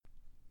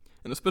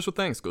And a special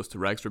thanks goes to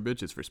Rags for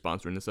Bitches for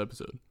sponsoring this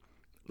episode.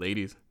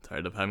 Ladies,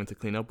 tired of having to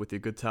clean up with your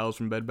good towels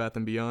from Bed Bath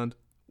 & Beyond?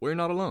 Well, you're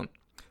not alone.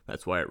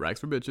 That's why at Rags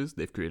for Bitches,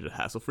 they've created a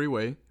hassle-free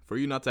way for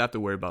you not to have to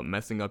worry about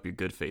messing up your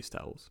good face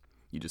towels.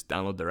 You just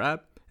download their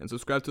app and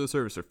subscribe to the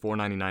service for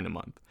 $4.99 a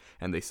month,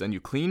 and they send you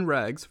clean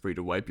rags for you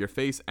to wipe your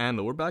face and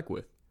lower back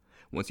with.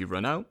 Once you've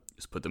run out,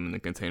 just put them in the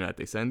container that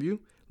they send you,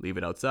 leave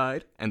it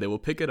outside, and they will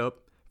pick it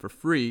up for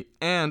free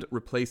and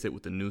replace it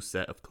with a new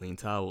set of clean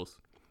towels.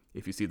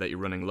 If you see that you're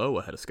running low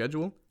ahead of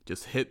schedule,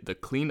 just hit the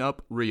Clean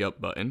Up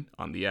Re-Up button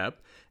on the app,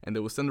 and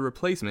they will send a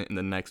replacement in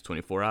the next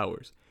 24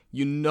 hours.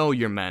 You know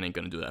your man ain't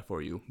gonna do that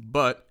for you,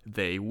 but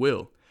they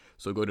will.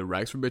 So go to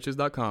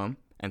ragsforbitches.com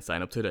and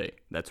sign up today.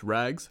 That's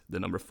bitches.com.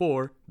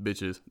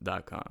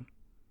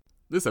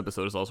 This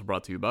episode is also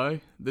brought to you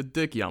by the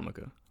Dick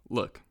Yarmulke.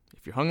 Look,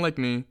 if you're hung like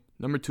me,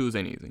 number 2s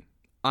ain't easy.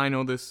 I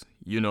know this,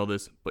 you know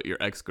this, but your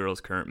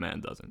ex-girl's current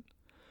man doesn't.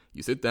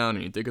 You sit down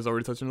and your dick is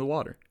already touching the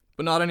water,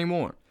 but not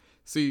anymore.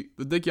 See,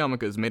 the Dick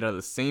Yarmulke is made out of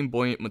the same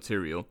buoyant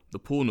material the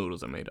pool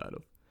noodles are made out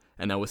of.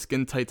 And now with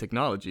skin-tight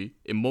technology,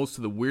 it molds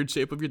to the weird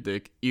shape of your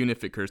dick even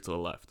if it curves to the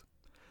left.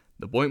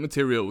 The buoyant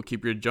material will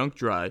keep your junk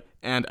dry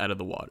and out of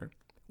the water.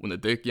 When the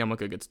Dick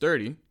Yarmulke gets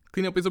dirty,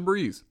 cleanup is a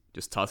breeze.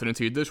 Just toss it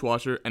into your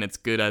dishwasher and it's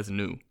good as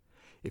new.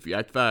 If you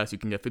act fast, you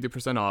can get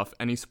 50% off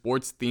any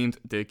sports-themed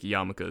Dick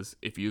Yarmulkes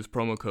if you use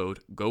promo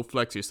code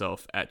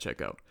GOFLEXYOURSELF at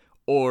checkout.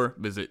 Or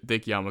visit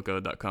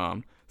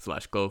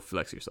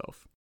dickyarmulke.com/GoFlexYourself.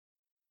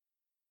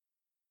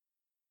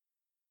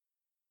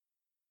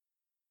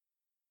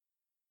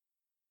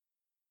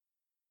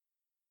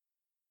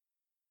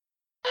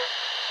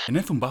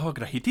 ¿Tienes un bajo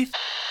grajitis?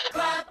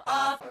 Clap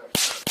off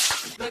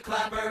the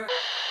clapper.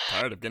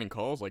 Tired of getting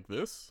calls like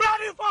this?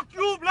 Bloody fuck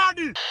you,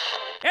 bloody!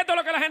 Esto es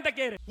lo que la gente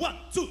quiere. 1,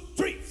 2,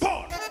 3,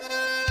 4.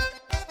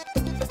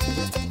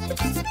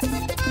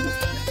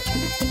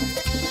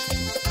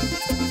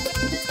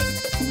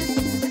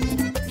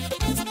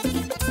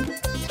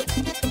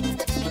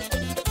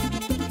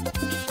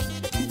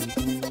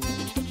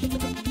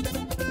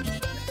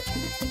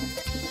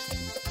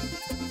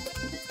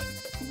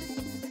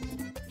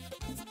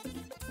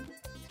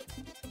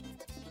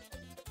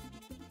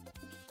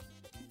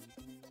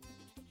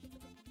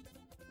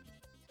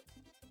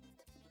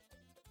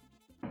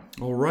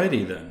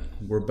 Alrighty then,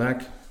 we're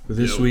back with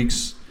this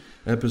week's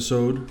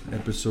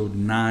episode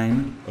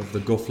 9 of the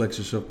Go Flex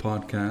Yourself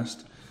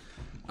podcast.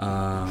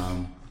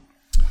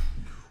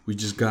 We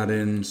just got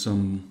in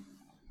some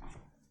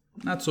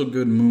not so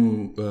good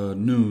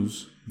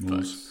news.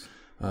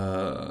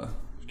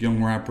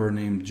 Young rapper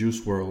named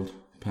Juice WRLD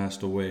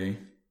passed away.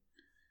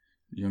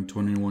 Young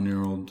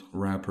 21-year-old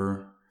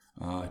rapper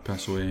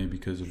passed away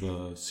because of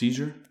a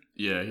seizure.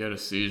 Yeah, he had a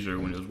seizure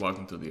when he was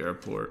walking to the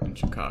airport in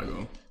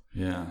Chicago.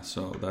 Yeah,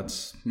 so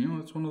that's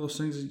it's one of those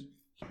things you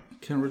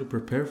can't really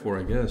prepare for,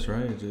 I guess,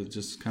 right? It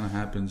just kind of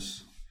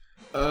happens.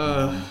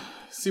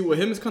 See, with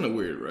him, it's kind of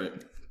weird, right?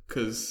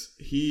 Because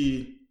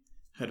he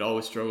had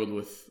always struggled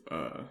with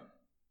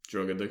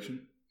drug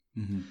addiction.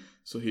 Mm-hmm.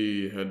 So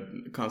he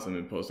had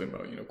constantly been posting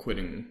about,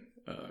 quitting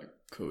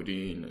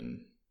codeine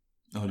and...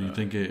 Oh, do you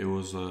think it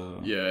was...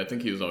 Yeah, I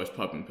think he was always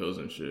popping pills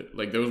and shit.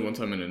 Like, there was one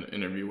time in an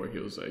interview where he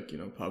was like,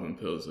 popping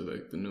pills is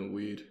like the new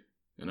weed.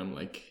 And I'm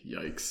like,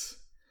 yikes.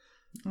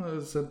 Oh,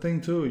 it's that thing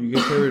too. You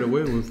get carried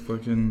away with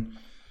fucking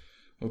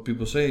what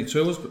people say.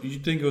 So you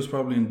think it was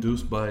probably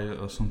induced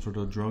by some sort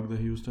of drug that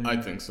he was taking? I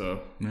think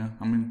so. Yeah,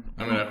 I mean,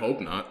 I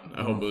hope not.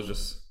 I hope it was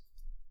just.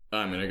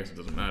 I guess it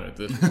doesn't matter at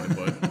this point,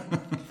 but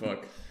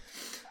fuck,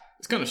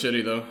 it's kind of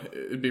shitty though.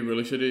 It'd be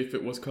really shitty if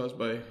it was caused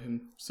by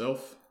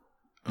himself.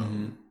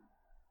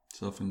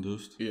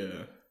 Self-induced.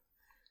 Yeah.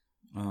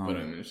 But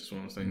it's just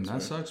one of those things.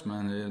 That sucks,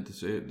 man.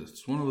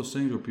 It's one of those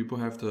things where people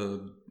have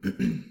to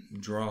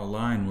draw a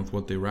line with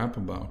what they rap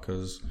about.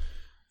 Because a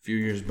few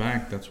years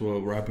back, that's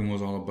what rapping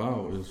was all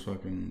about. It was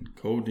fucking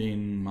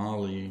codeine,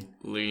 Molly,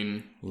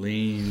 lean,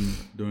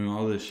 doing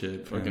all this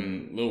shit.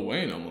 Fucking Lil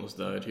Wayne almost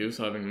died. He was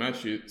having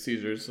match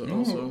seizures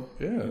also.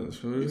 Yeah,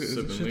 this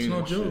shit's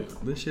no joke.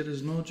 Shit. This shit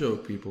is no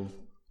joke, people.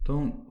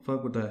 Don't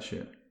fuck with that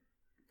shit.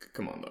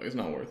 Come on, dog. It's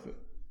not worth it.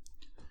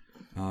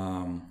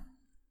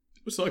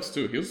 It sucks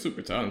too. He was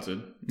super talented.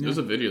 Yeah. There's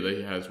a video that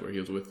he has where he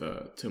was with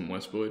Tim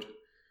Westwood,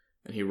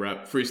 and he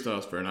rapped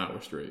freestyles for an hour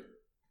straight.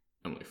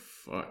 I'm like,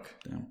 fuck.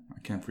 Damn, I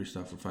can't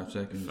freestyle for 5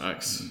 seconds.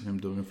 Facts. Him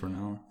doing it for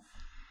an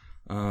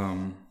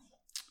hour.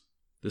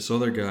 This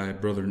other guy,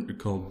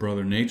 called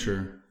Brother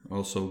Nature,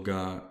 also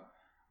got.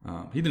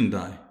 He didn't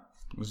die.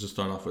 Let's just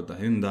start off with that.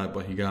 He didn't die,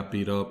 but he got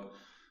beat up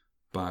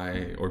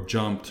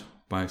jumped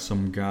by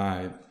some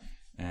guy,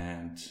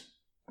 and.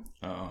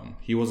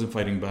 He wasn't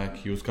fighting back.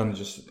 He was kind of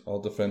just all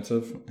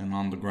defensive and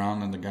on the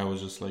ground, and the guy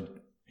was just like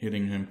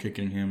hitting him,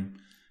 kicking him,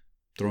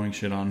 throwing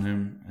shit on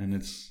him, and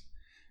it's...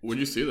 Where'd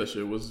you see that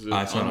shit? Was it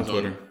I saw it on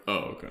Twitter.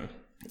 Oh, okay.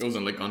 It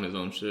wasn't like on his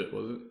own shit,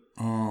 was it?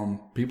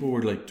 People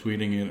were like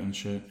tweeting it and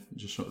shit,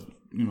 just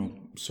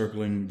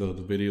circling the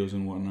videos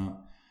and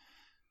whatnot.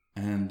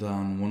 And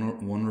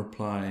someone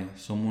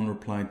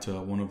replied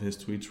to one of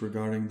his tweets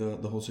regarding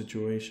the whole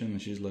situation,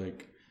 and she's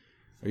like,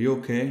 Are you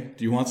okay?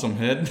 Do you want some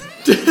head?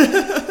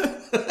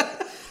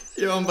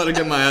 Yo, I'm about to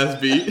get my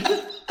ass beat.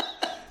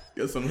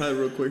 Get some head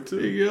real quick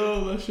too.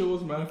 Yo, that shit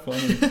was mad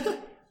funny.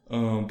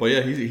 But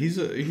yeah, he's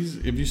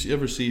if you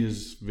ever see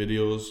his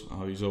videos,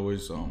 he's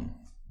always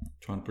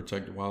trying to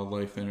protect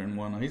wildlife and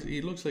whatnot.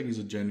 He looks like he's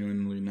a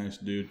genuinely nice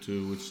dude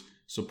too, which is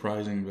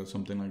surprising that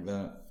something like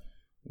that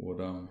would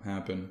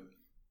happen.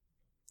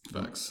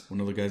 Facts.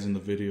 One of the guys in the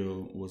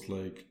video was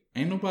like,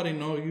 "Ain't nobody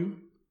know you,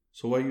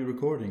 so why you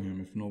recording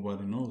him if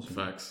nobody knows him?"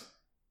 Facts.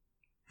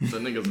 The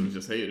niggas was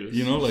just haters.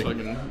 You know, like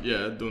fucking,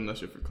 yeah, doing that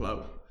shit for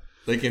clout.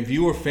 Like if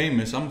you were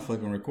famous, I'm gonna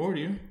fucking record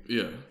you.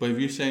 Yeah. But if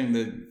you're saying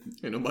that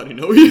ain't nobody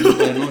know you,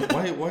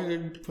 why are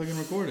you fucking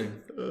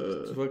recording?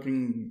 To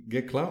fucking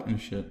get clout and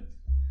shit.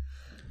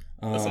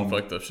 That's some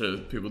fucked up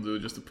shit people do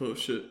just to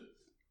post shit.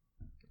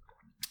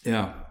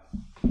 Yeah.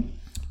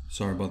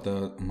 Sorry about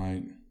that.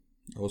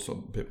 I was a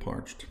bit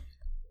parched.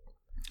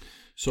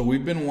 So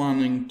we've been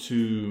wanting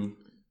to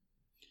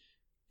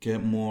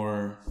get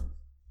more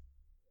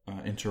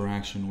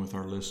interaction with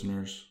our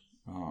listeners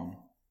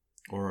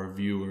or our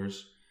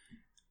viewers.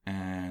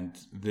 And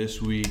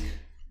this week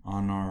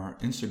on our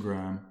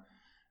Instagram,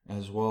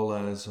 as well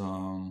as,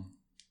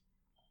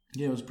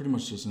 it was pretty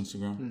much just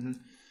Instagram. Mm-hmm.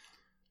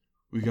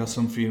 We got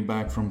some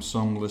feedback from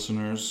some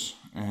listeners,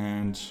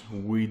 and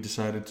we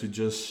decided to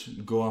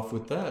just go off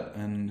with that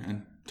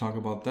and talk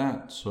about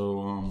that.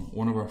 So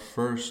one of our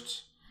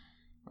first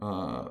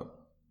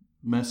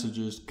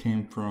messages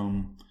came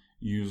from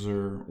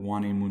user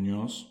Wani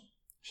Munoz.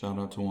 Shout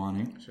out to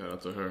Wani. Shout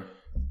out to her.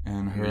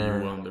 And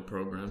her you on the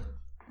program.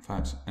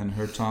 Facts. And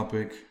her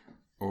topic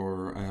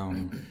or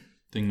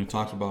thing we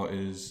talked about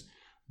is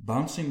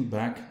bouncing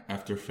back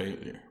after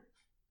failure.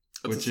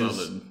 That's which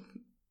is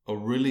a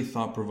really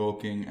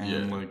thought-provoking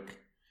and like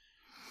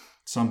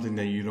something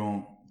that you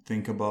don't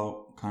think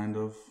about, kind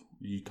of.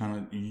 You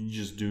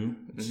just do.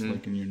 It's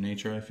like in your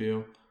nature, I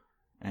feel.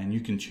 And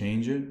you can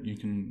change it. You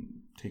can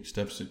take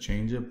steps to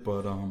change it.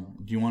 But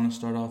do you want to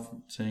start off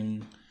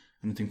saying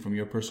anything from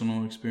your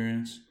personal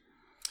experience?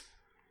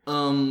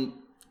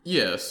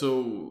 Yeah,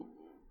 so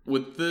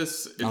with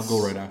this, I'll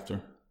go right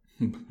after.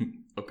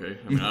 Okay,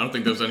 I mean, I don't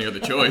think there's any other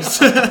choice.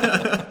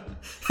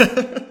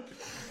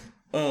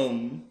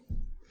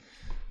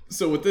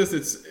 So with this,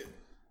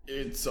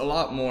 it's a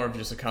lot more of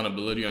just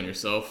accountability on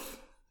yourself.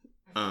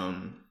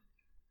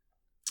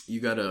 You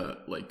gotta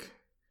like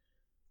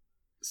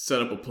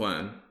set up a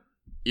plan,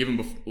 even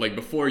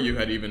before you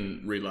had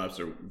even relapsed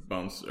or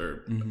bounced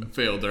or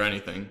failed or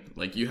anything.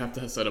 Like you have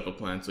to set up a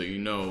plan so you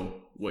know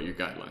what your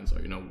guidelines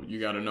are. You know, you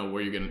gotta know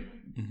where you're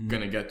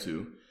gonna get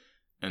to,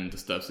 and the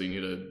steps that you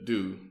need to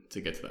do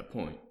to get to that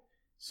point.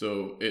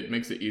 So it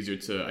makes it easier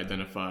to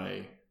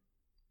identify,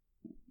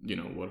 you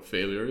know, what a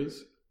failure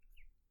is.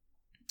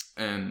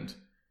 And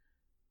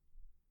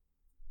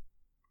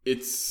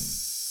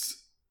it's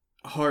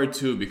hard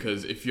too,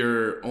 because if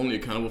you're only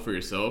accountable for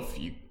yourself,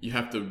 you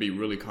have to be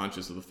really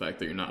conscious of the fact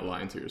that you're not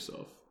lying to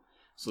yourself.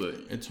 So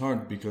that it's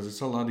hard because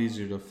it's a lot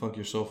easier to fuck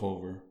yourself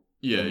over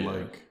than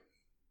like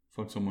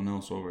fuck someone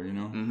else over, you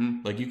know?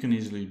 Like you can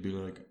easily be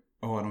like,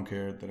 oh, I don't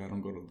care that I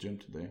don't go to the gym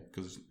today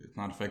because it's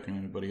not affecting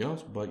anybody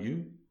else but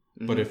you.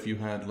 But if you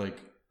had like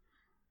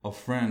a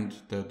friend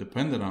that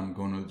depended on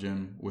going to the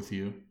gym with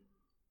you,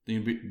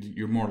 then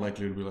you're more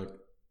likely to be like,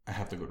 I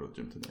have to go to the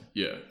gym today.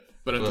 Yeah.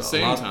 But at the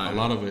same time, a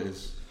lot of it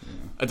is.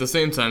 At the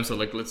same time, so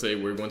like, let's say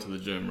we're going to the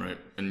gym, right?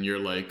 And you're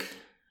like,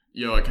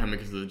 yo, I can't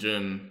make it to the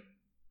gym.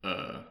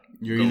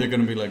 You're either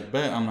going to be like,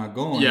 bet I'm not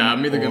going. Yeah,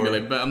 I'm either going to be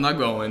like, bet I'm not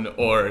going,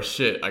 or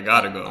shit, I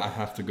gotta go. I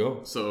have to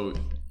go. So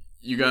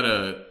you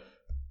gotta,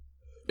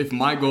 if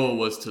my goal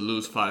was to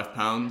lose 5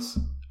 pounds,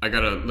 I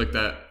gotta look at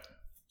that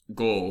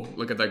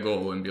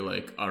goal and be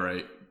like, all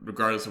right,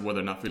 regardless of whether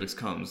or not Felix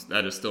comes,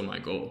 that is still my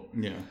goal.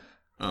 Yeah.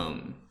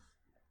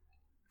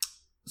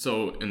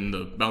 So in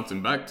the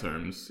bouncing back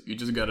terms, you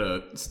just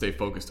gotta stay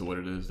focused to what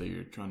it is that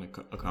you're trying to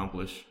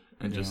accomplish,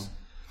 and just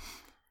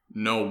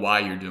know why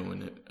you're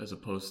doing it, as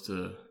opposed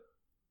to,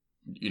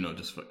 you know,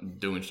 just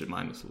doing shit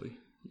mindlessly,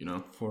 you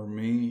know? For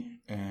me,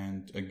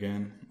 and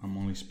again, I'm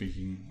only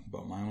speaking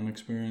about my own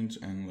experience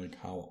and like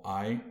how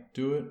I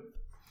do it.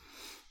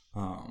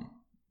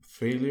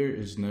 Failure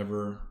is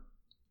never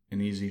an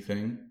easy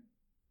thing,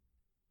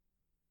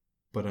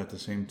 but at the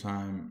same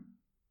time,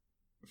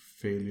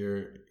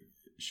 failure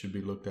should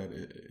be looked at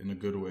in a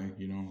good way,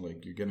 you know,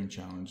 like you're getting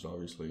challenged,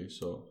 obviously,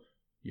 so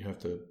you have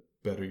to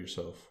better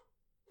yourself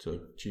to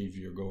achieve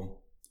your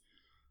goal.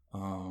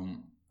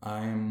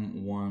 I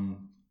am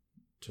one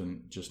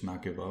to just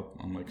not give up.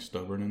 I'm like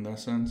stubborn in that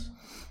sense.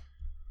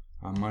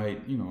 I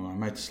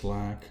might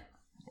slack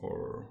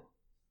or,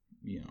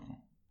 you know,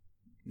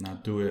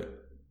 not do it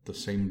the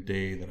same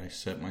day that I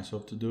set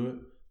myself to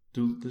do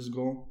this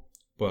goal,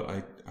 but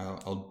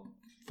I'll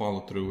follow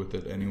through with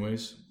it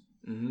anyways.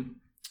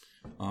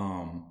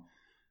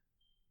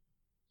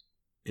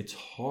 It's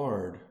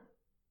hard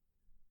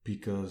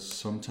because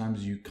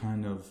sometimes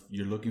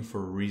you're looking for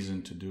a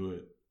reason to do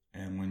it,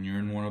 and when you're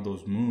in one of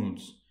those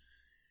moods,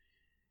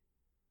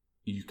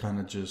 you kind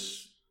of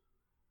just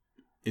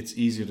it's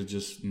easy to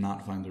just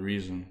not find the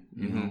reason,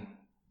 you know?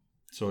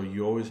 So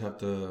you always have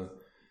to,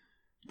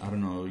 I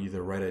don't know,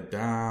 either write it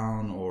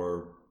down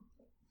or,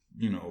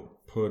 you know,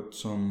 put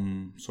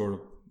some sort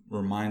of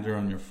reminder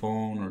on your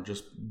phone or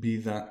just be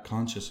that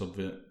conscious of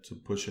it to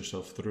push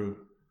yourself through.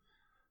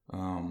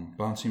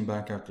 Bouncing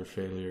back after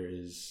failure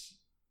is,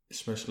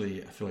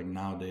 especially, I feel like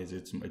nowadays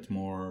it's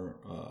more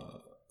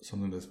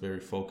something that's very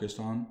focused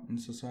on in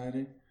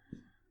society,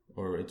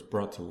 or it's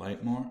brought to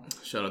light more.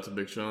 Shout out to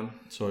Big Sean.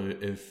 So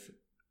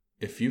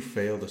if you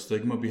fail, the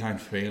stigma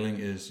behind failing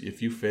is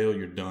if you fail,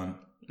 you're done.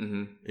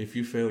 If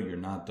you fail, you're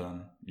not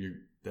done.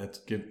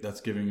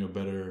 That's giving you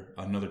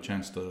another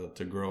chance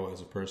to grow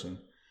as a person.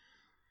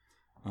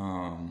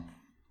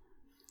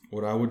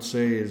 What I would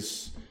say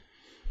is,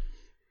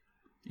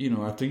 you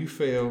know, after you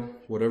fail,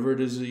 whatever it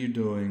is that you're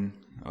doing,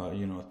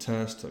 you know, a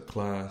test, a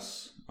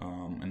class,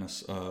 and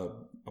a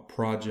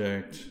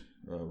project,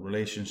 a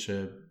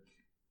relationship,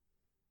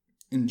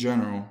 in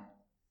general,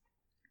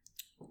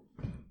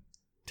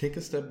 take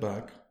a step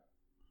back,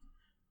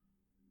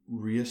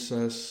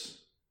 reassess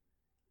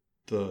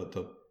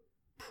the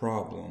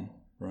problem,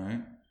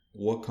 right?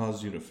 What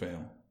caused you to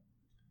fail?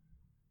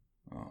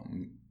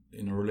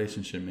 In a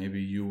relationship, maybe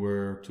you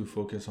were too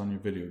focused on your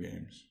video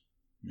games.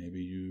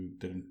 Maybe you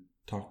didn't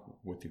talk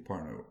with your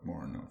partner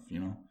more enough,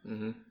 you know?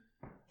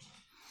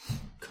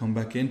 Come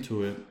back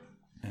into it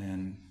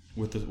and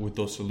with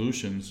those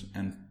solutions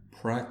and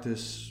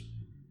practice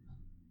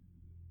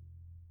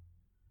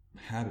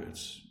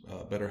habits,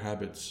 better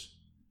habits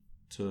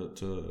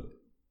to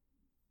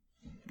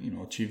you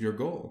know, achieve your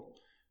goal.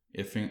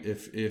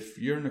 If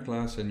you're in a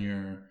class and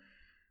you're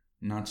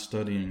not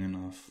studying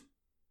enough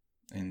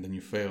and then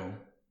you fail,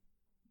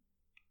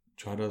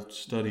 try to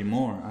study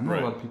more. I know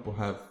a lot of people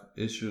have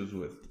issues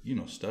with, you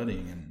know,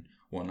 studying and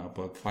whatnot,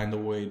 but find a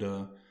way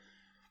to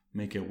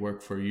make it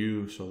work for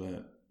you so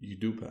that you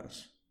do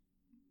pass.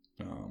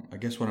 I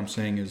guess what I'm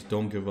saying is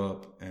don't give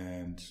up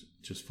and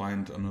just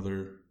find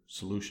another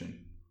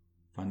solution.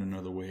 Find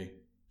another way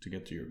to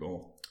get to your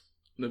goal.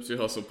 Nipsey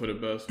Hussle put it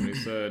best when he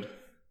said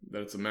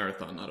that it's a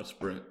marathon, not a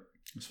sprint.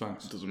 It's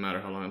facts. It doesn't matter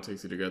how long it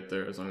takes you to get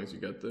there, as long as you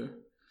get there.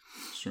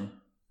 It's true.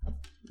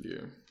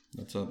 Yeah.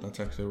 That's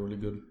actually a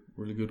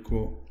really good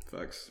quote.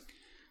 Facts.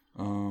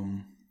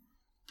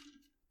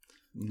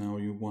 Now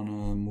you want to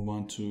move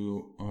on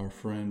to our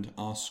friend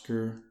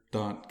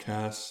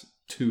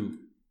Oscar.Cast2.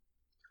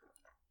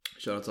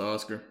 Shout out to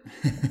Oscar.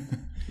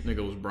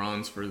 Nigga was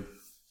bronze for the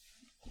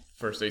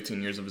first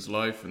 18 years of his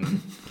life, and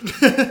then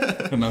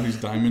and now he's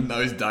diamond.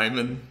 Now he's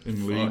diamond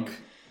in league.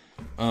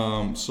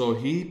 So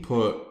he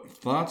put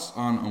thoughts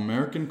on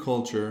American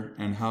culture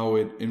and how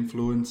it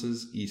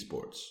influences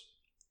esports.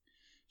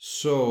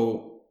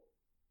 So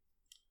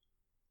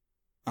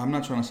I'm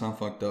not trying to sound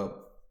fucked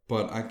up,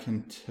 but I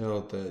can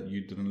tell that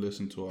you didn't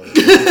listen to our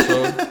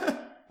episode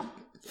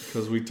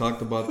because we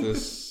talked about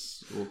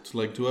this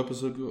like 2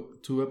 episodes ago.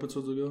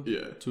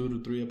 Yeah, 2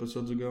 to 3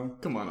 episodes ago.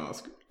 Come on,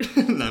 Oscar.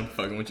 Nah, I'm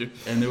fucking with you.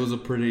 And it was a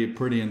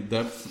pretty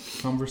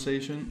in-depth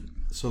conversation.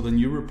 So then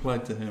you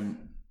replied to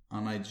him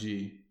on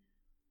IG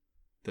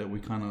that we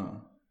kind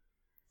of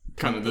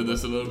did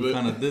this a little bit.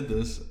 Kind of did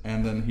this,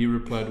 and then he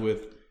replied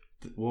with,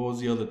 what was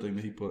the other thing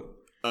that he put?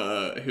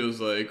 He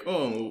was like,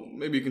 oh,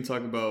 maybe you can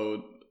talk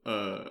about,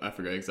 I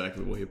forgot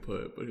exactly what he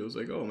put, but he was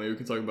like, oh, maybe we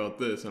can talk about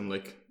this. I'm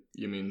like,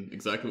 you mean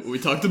exactly what we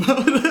talked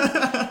about?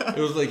 It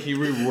was like he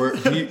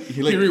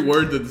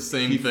reworded the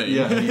same thing.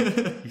 Yeah,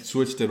 he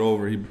switched it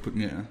over. He put,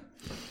 yeah.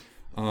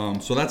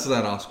 So that's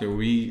that, Oscar.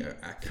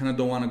 I kind of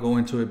don't want to go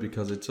into it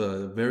because it's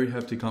a very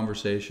hefty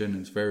conversation.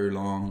 It's very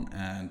long,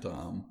 and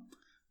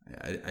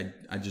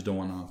I just don't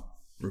want to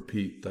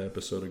repeat the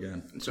episode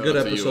again. It's a good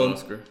episode.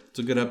 Oscar. It's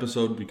a good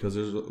episode because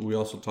we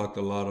also talked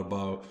a lot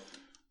about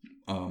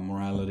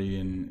morality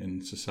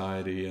in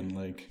society and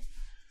like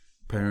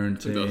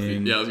parenting. I was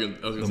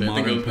gonna say, I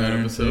think it was that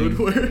episode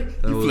where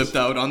you flipped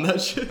out on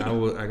that shit.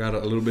 I got a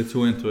little bit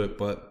too into it,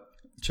 but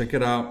check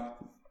it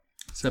out.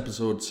 It's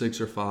episode 6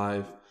 or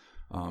 5.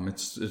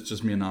 It's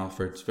just me and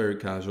Alfred. It's very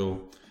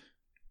casual.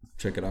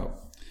 Check it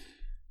out.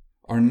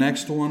 Our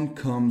next one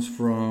comes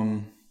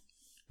from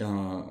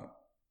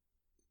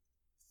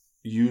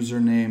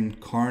username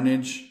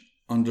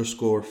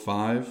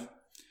Carnage_5.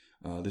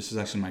 This is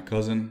actually my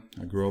cousin.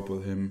 I grew up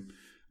with him.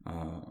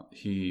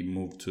 He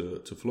moved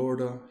to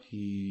Florida.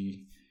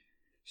 He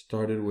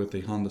started with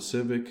a Honda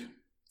Civic,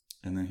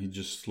 and then he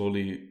just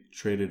slowly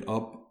traded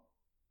up.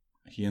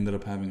 He ended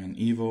up having an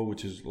Evo,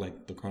 which is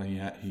like the car he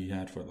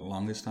had for the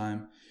longest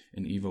time,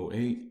 an Evo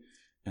 8,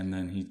 and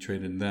then he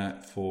traded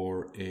that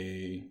for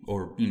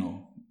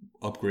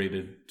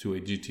upgraded to a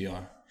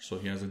GTR. So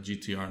he has a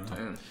GTR now.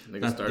 Damn,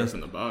 nigga started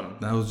from the bottom.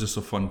 That was just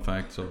a fun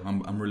fact. So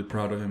I'm really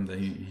proud of him that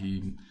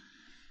he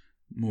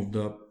moved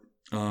up.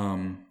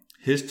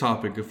 His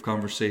topic of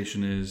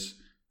conversation is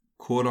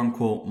quote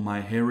unquote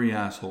my hairy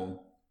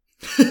asshole.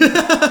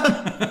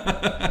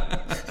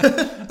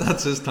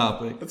 That's his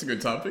topic. That's a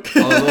good topic.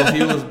 Although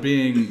he was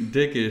being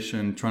dickish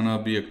and trying to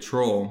be a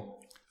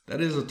troll,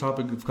 that is a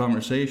topic of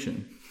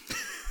conversation.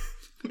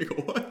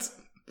 Nigga, what?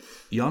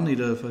 y'all need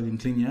to fucking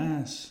clean your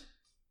ass.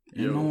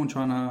 Ain't Yo. no one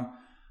trying to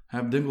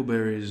have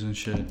dingleberries and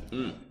shit.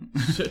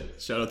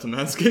 Shit. Shout out to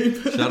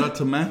Manscaped. Shout out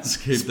to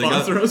Manscaped.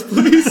 Sponsor us,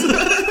 please.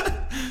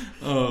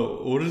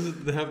 What is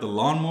it? They have the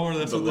lawnmower.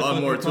 That's The what they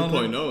lawnmower fucking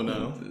call it? 2.0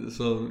 now.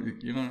 So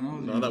you don't know.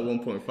 Not that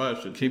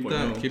 1.5 shit. Keep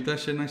 2.0. that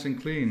shit nice and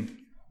clean.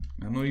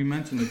 I know you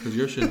mentioned it because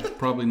your shit's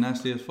probably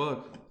nasty as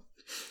fuck.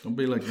 Don't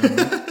be like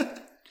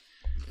that.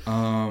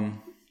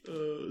 Man.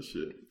 Oh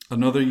shit.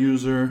 Another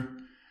user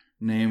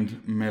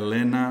named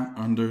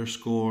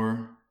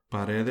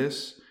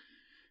Melena_Paredes.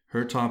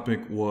 Her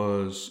topic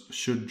was,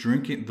 should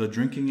the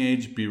drinking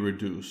age be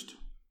reduced?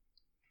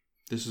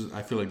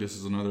 I feel like this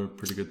is another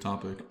pretty good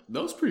topic.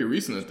 That was pretty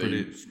recent.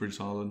 It's pretty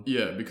solid.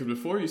 Yeah, because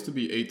before it used to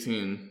be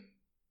 18,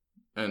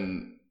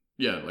 and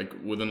yeah, like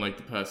within like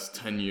the past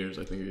 10 years,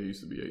 I think it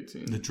used to be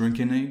 18. The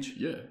drinking age?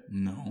 Yeah.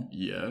 No.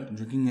 Yeah. The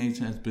drinking age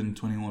has been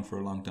 21 for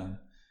a long time.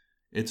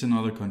 It's in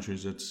other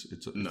countries.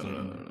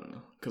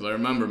 No. Because I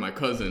remember my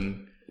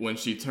cousin, when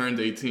she turned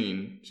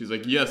 18, she's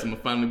like, yes, I'm going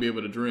to finally be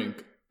able to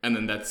drink. And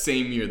then that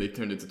same year, they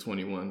turned it to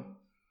 21.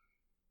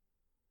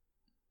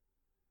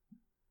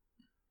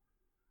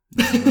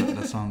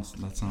 that sounds.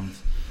 I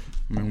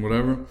mean,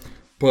 whatever.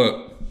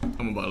 But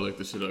I'm about to look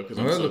this shit up.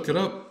 All right, look it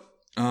up.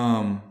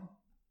 I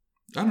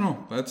don't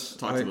know.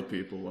 Talk to the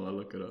people while I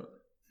look it up.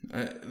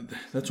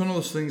 That's one of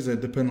those things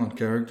that depend on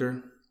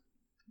character.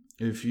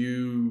 If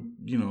you're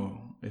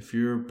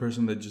a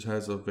person that just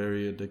has a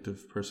very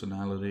addictive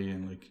personality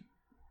and like,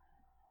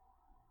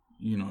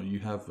 you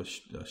have a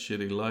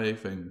shitty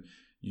life and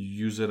you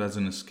use it as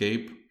an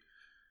escape,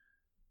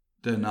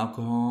 then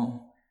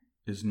alcohol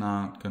is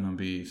not going to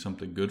be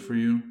something good for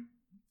you.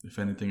 If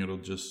anything, it'll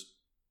just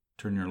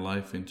turn your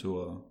life into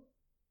a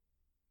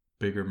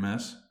bigger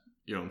mess.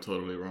 Yo, I'm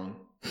totally wrong.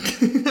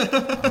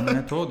 I mean,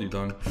 I told you,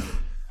 dog.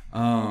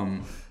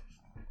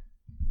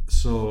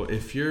 So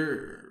if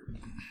you're,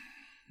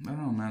 I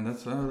don't know, man.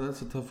 That's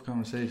a tough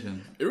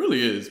conversation. It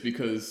really is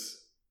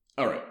because,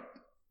 all right,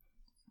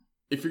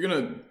 if you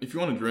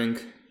want to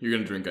drink, you're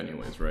gonna drink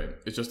anyways, right?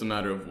 It's just a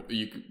matter of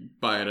you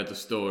could buy it at the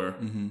store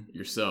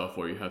yourself,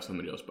 or you have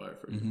somebody else buy it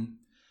for you.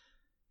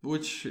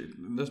 Which,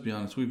 let's be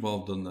honest, we've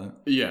all done that.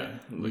 Yeah,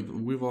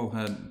 We've all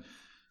had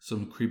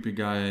some creepy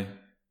guy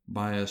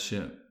buy us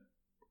shit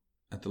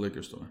at the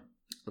liquor store.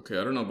 Okay,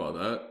 I don't know about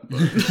that,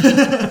 but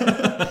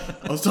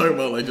I was talking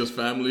about like just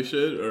family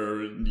shit,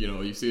 or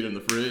you see it in the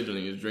fridge and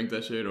you just drink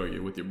that shit, or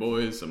you're with your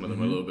boys. Some of them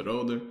are a little bit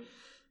older.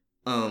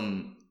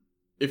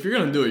 If you're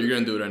gonna do it, you're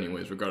gonna do it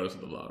anyways, regardless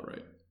of the law,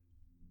 right?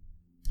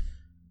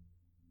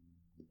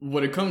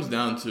 What it comes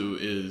down to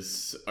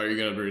is, are you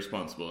gonna be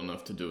responsible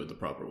enough to do it the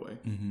proper way?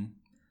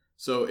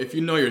 So if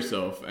you know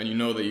yourself and you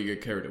know that you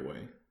get carried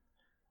away,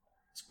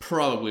 it's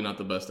probably not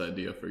the best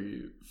idea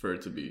for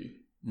it to be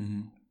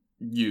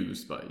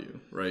used by you,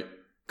 right?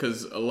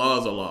 Because a law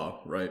is a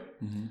law, right?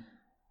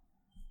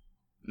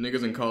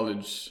 Niggas in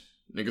college,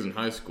 niggas in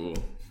high school,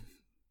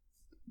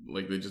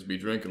 like they just be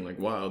drinking like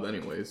wild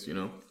anyways,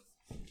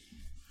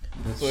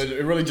 So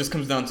it really just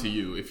comes down to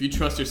you. If you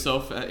trust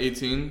yourself at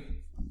 18,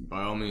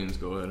 by all means,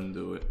 go ahead and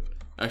do it.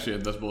 Actually,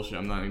 that's bullshit.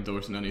 I'm not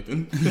endorsing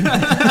anything.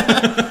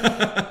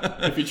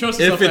 If you trust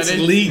yourself, if it's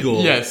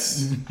legal,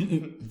 yes,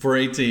 for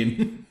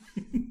 18,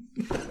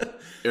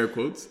 air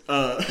quotes.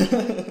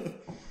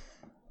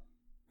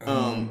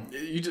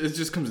 It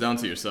just comes down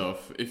to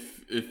yourself.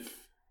 If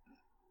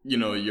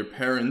your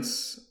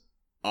parents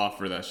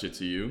offer that shit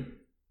to you,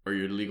 or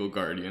your legal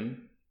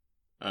guardian,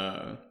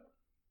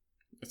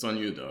 it's on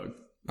you, dog.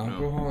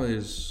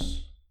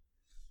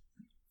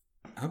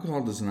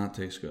 Alcohol does not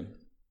taste good.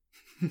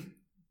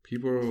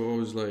 People are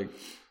always like,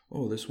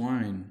 "Oh, this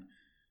wine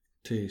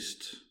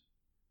tastes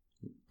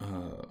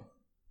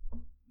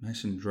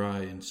nice and dry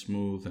and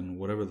smooth and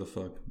whatever the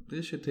fuck.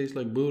 This shit tastes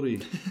like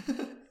booty."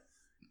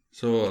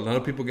 So a lot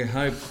of people get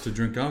hyped to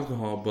drink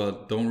alcohol,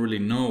 but don't really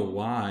know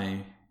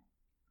why.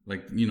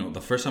 Like,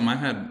 the first time I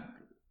had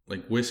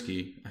like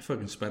whiskey, I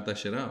fucking spat that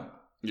shit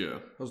out.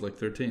 Yeah, I was like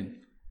 13.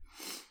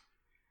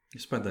 I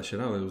spat that shit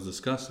out. It was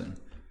disgusting.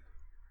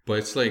 But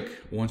it's like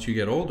once you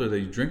get older, that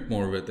you drink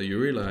more of it, that you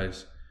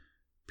realize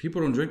people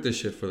don't drink this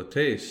shit for the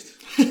taste.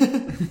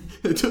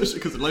 They do shit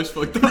because life's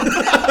fucked up.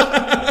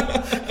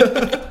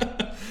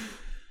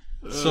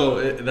 So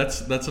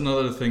that's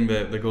another thing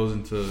that goes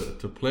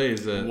into play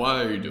is that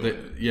why are you doing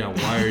it? Yeah,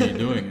 why are you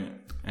doing it?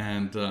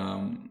 And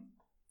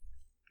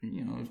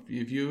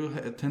if you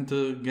tend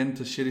to get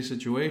into shitty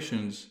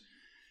situations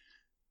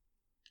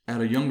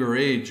at a younger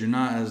age, you're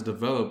not as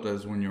developed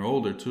as when you're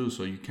older too,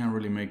 so you can't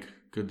really make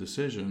good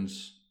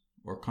decisions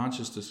or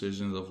conscious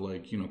decisions of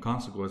like,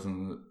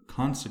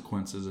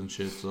 consequences and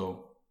shit.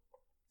 So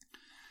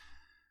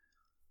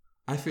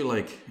I feel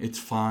like it's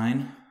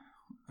fine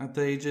at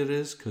the age it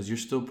is, because you're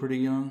still pretty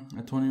young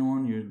at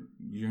 21.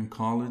 You're in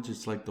college.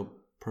 It's like the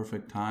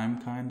perfect time,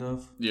 kind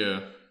of. Yeah.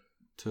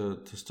 To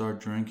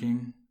start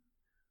drinking.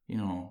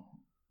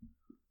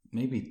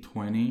 Maybe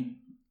 20,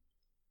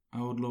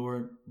 I would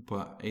lower it,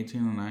 but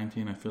 18 and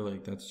 19, I feel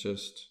like that's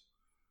just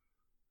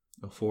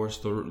a force.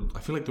 I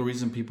feel like the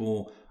reason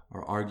people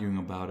are arguing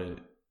about it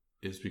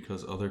is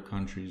because other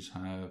countries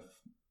have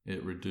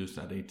it reduced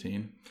at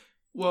 18.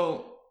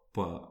 Well,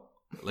 But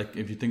like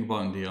if you think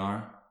about in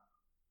DR,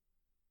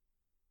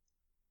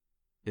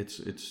 it's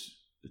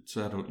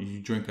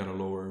you drink at a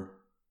lower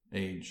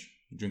age.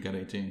 You drink at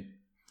 18.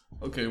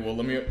 okay, well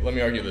let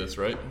me argue this,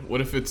 right?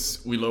 What if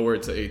we lower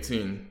it to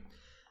 18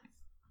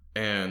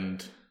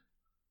 and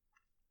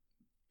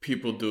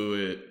people do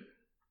it?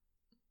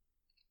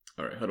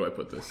 All right, how do I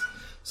put this?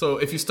 So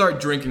if you start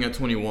drinking at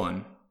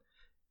 21,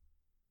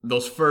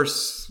 those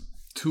first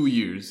 2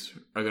 years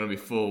are going to be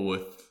full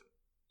with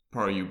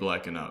part of you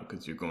blacking out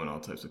because you're going all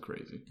types of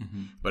crazy.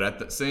 Mm-hmm. But at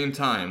the same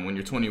time, when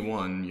you're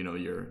 21, you know,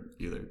 you're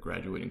either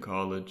graduating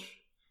college,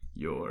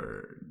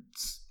 you're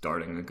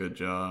starting a good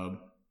job,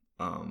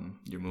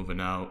 you're moving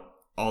out,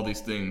 all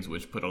these things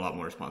which put a lot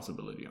more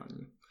responsibility on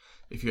you.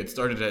 If you had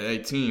started at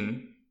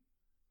 18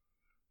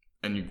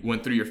 and you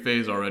went through your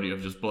phase already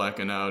of just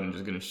blacking out and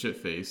just getting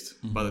shit-faced,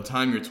 by the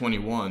time you're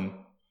 21,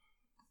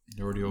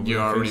 You're already over you're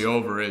that already phase.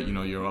 over it, you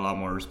know, you're a lot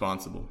more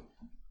responsible.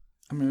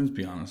 I mean, let's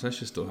be honest. That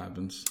shit still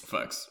happens.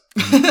 Facts.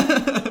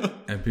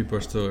 And people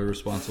are still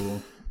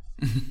irresponsible.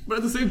 But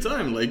at the same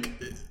time, like,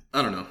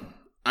 I don't know.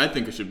 I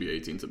think it should be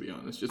 18, to be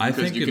honest. Just I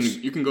because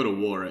think you can go to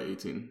war at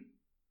 18.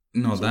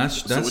 No, So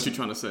that's what you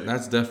trying to say?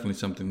 That's definitely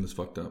something that's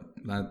fucked up.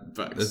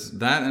 Facts.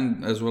 That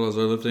and as well as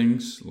other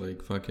things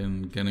like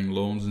fucking getting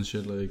loans and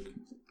shit. Like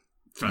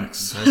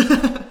Facts.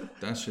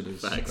 that shit is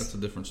Facts. that's a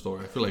different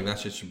story. I feel like that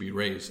shit should be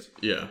raised.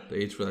 Yeah. The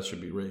age for that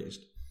should be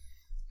raised.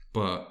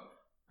 But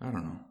I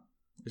don't know.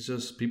 It's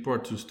just people are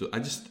too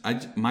stupid.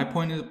 My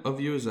point of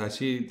view is I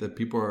see that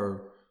people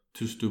are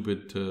too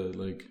stupid to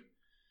like.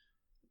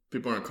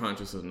 People aren't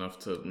conscious enough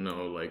to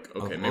know, like,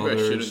 okay, of maybe I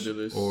others, shouldn't do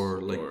this.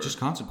 or like just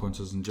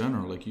consequences in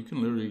general. Like you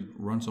can literally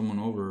run someone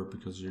over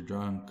because you're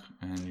drunk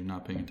and you're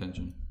not paying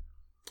attention.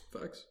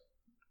 Facts.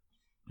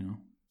 You know.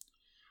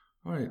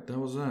 All right, that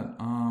was that.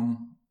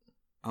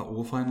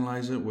 We'll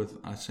finalize it with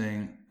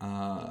saying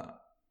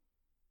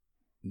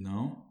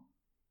no.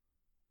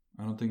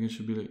 I don't think it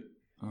should be like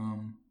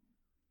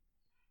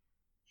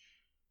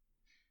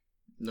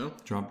No?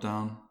 drop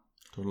down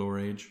to a lower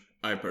age.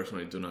 I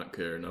personally do not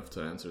care enough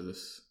to answer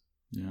this.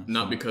 Yeah.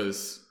 Not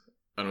because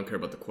I don't care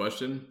about the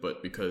question,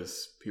 but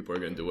because people are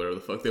going to do whatever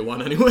the fuck they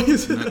want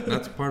anyways.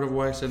 That's part of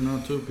why I said no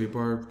too.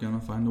 People are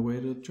gonna find a way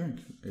to drink.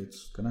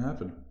 It's gonna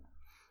happen.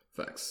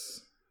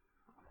 Facts.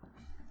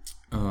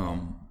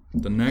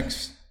 The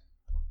next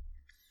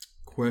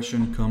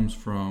question comes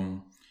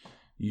from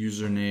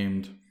user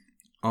named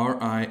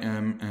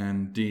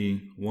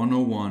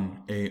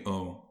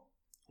RIMND101AO,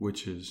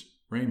 which is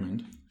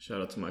Raymond,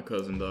 Shout out to my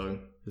cousin, dog.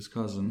 his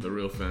cousin, The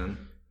real fan.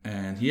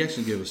 and he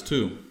actually gave us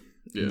two.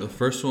 Yeah. The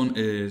first one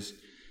is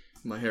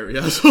My hairy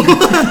asshole.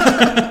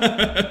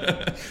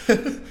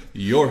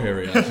 your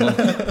hairy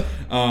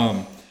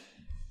asshole.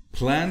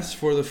 Plans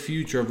for the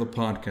future of the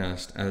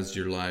podcast as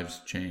your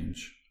lives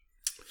change.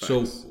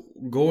 So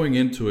going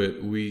into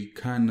it, we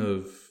kind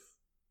of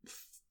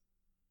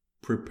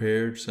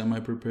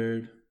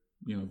semi-prepared,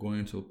 going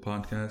into the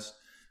podcast.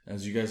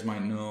 As you guys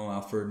might know,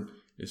 Alfred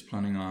is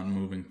planning on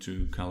moving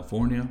to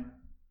California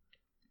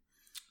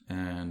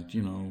and,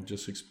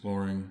 just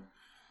exploring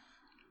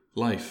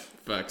life.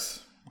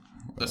 Facts.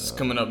 That's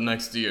coming up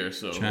next year,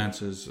 so.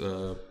 Chances,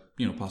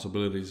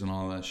 possibilities and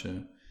all that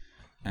shit.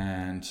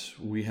 And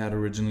we had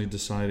originally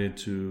decided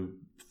to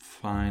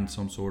find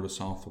some sort of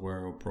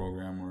software or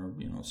program or,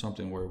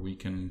 something where we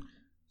can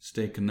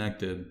stay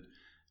connected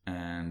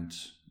and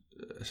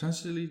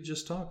essentially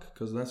just talk,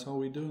 because that's all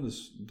we do in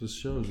this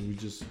shows. We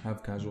just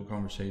have casual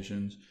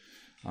conversations.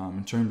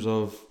 In terms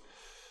of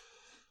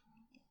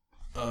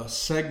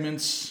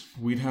segments,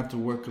 we'd have to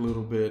work a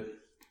little bit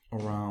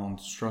around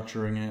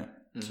structuring it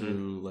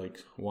to like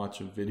watch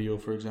a video,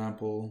 for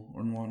example,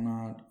 and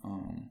whatnot.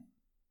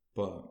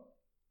 But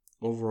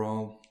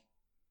overall,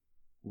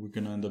 we're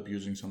gonna end up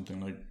using something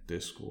like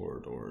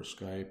Discord or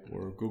Skype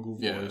or Google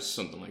Voice, Yeah,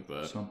 something like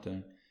that.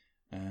 something,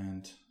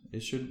 and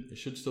it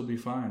should still be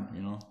fine.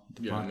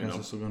 The podcast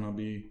is still gonna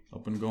be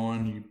up and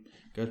going. You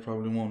guys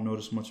probably won't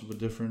notice much of a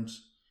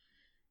difference,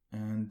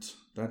 and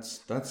that's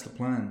the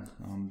plan.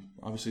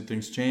 Obviously,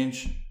 things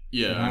change.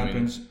 Yeah, It I mean,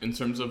 happens. in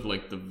terms of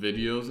like the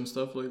videos and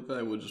stuff like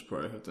that, we'll just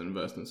probably have to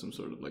invest in some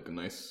sort of like a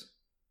nice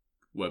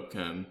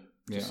webcam,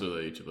 just so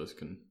that each of us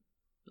can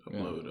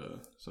upload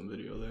some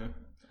video there.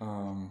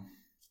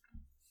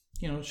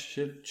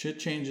 Shit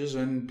changes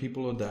and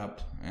people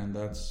adapt, and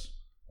that's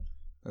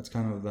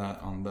kind of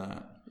that on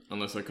that.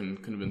 Unless I can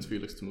convince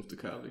Felix to move to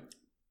Cali.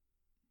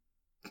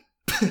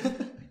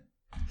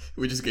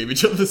 We just gave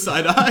each other the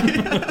side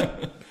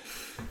eye.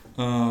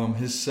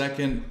 His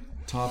second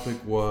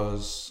topic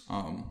was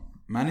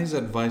Manny's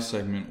advice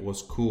segment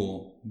was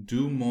cool.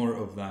 Do more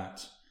of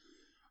that.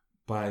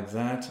 By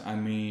that I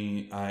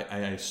mean I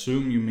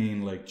assume you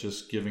mean like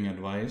just giving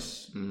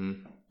advice to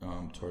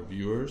our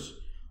viewers,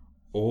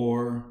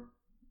 or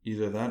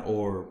either that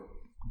or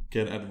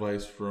get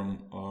advice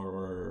from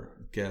our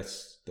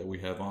guests that we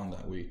have on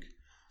that week.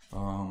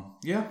 I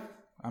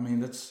mean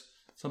that's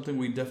something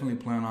we definitely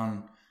plan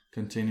on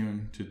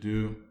continuing to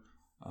do.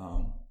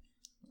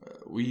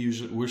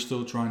 we're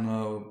still trying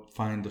to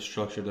find the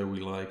structure that we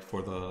like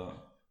for the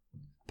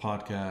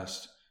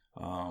podcast.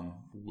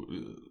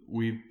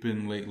 We've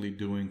been lately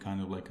doing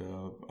kind of like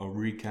a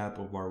recap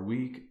of our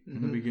week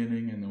in the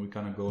beginning, and then we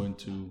kind of go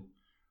into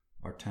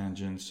our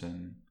tangents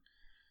and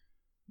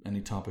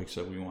any topics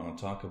that we want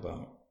to talk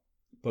about.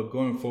 But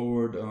going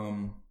forward,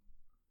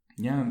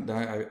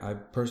 I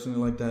personally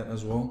like that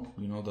as well.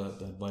 You know,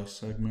 the advice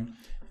segment.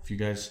 If you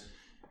guys,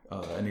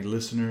 any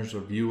listeners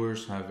or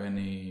viewers have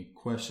any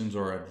questions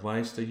or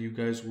advice that you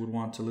guys would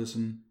want to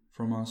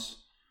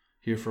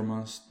hear from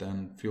us,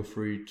 then feel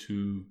free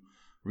to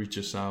reach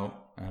us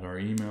out at our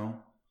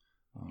email,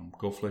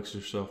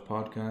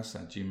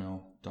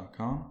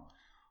 goflexyourselfpodcast@gmail.com.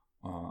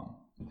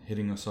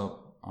 Hitting us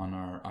up on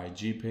our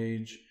IG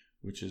page,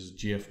 which is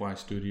GFY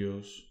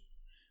Studios.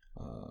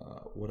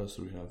 What else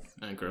do we have?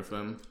 Anchor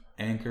FM.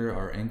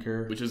 Our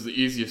Anchor. Which is the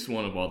easiest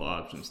one of all the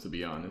options, to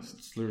be honest.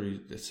 It's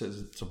literally, it says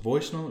it's a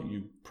voice note.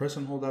 You press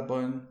and hold that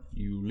button.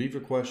 You leave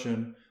your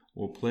question.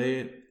 We'll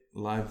play it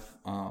live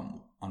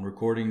on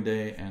recording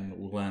day, and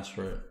we'll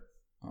answer it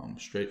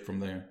straight from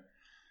there.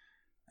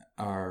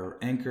 Our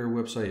Anchor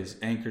website is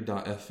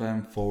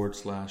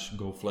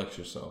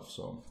anchor.fm/goflexyourself.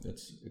 So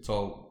it's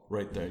all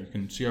right there. You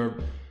can see our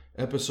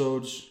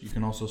episodes. You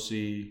can also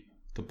see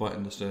the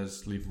button that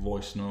says leave a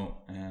voice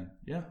note, and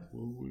yeah,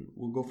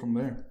 we'll go from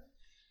there.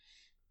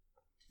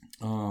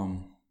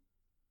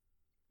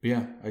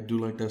 Yeah, I do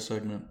like that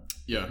segment.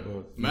 Yeah,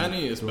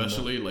 Manny,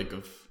 especially, like,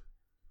 of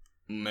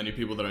many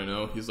people that I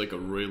know, he's like a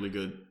really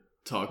good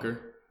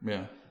talker.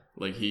 Yeah,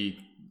 like he's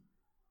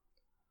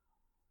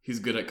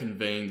good at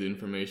conveying the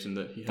information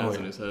that he has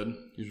in his head.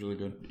 He's really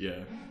good.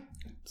 Yeah,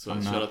 so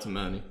shout out to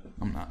Manny.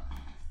 I'm not.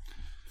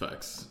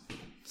 Facts.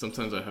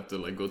 Sometimes I have to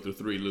like go through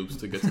 3 loops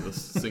to get to the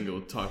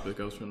single topic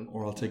I was trying to.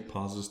 Or I'll take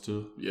pauses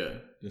too. Yeah,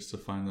 just to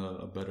find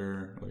a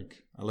better,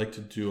 like, I like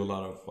to do a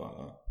lot of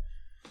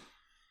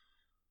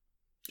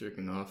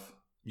jerking off.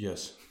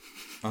 Yes.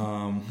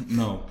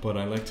 No, but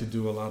I like to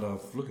do a lot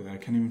of, look, I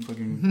can't even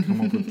fucking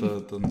come up with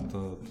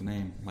the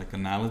name, like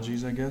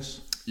analogies, I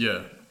guess.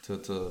 Yeah.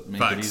 To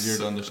make Facts. it easier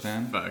to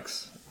understand.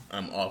 Facts.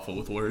 I'm awful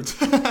with words.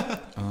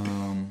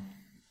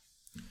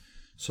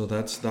 So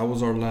that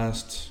was our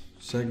last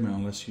segment,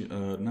 unless you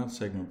not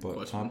segment, but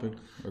Question. topic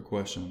or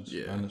questions.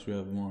 Yeah. Unless we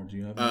have more. Do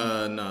you have?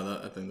 No,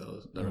 I think that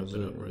wrapped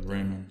it up right there.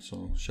 Raymond.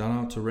 So shout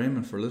out to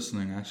Raymond for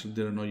listening. I actually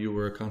didn't know you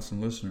were a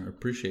constant listener. I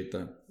appreciate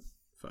that.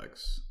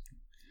 Facts.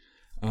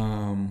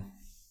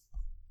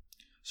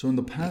 So in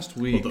the past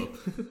week, Hold up.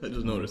 I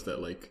just noticed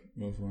that like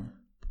go for it.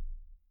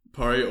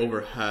 probably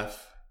over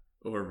half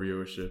of our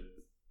viewership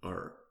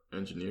are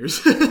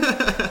engineers.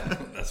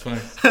 That's fine.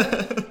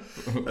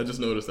 I just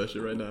noticed that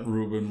shit right now.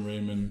 Ruben,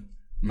 Raymond,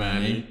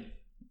 Manny.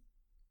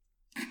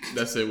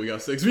 That's it. We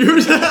got 6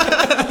 viewers.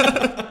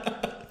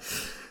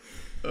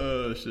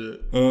 Oh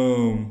shit.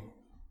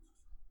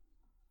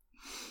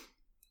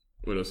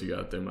 What else you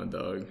got there, my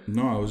dog?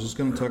 No, I was just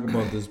gonna talk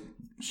about this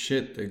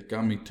shit that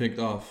got me ticked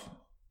off.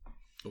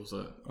 What was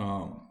that?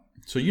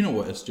 So you know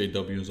what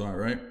SJWs are,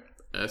 right?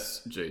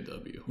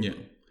 SJW. Yeah.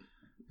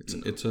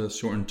 It's a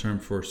shortened term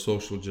for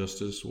social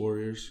justice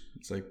warriors.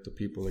 It's like the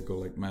people that go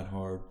like mad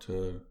hard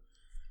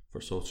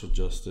for social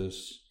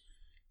justice.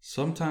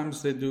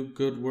 Sometimes they do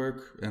good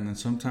work, and then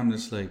sometimes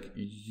it's like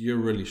you're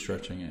really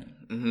stretching it.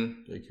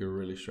 Mm-hmm. Like you're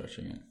really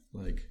stretching it.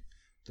 Like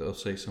they'll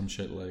say some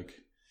shit like,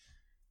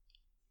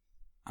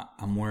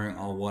 "I'm wearing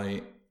all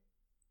white.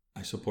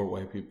 I support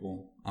white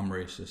people. I'm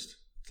racist."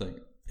 It's like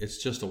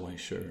it's just a white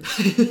shirt.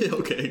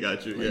 Okay,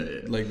 got you.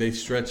 Yeah. Like they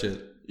stretch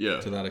it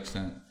to that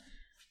extent.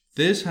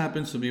 This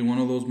happens to be one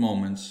of those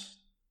moments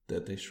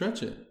that they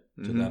stretch it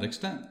to that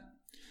extent.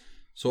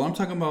 So what I'm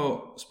talking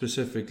about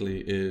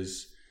specifically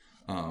is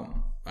I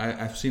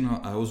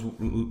was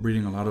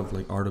reading a lot of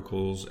like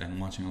articles and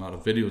watching a lot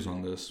of videos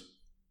on this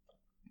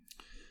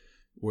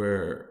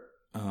where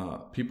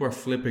people are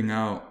flipping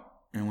out.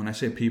 And when I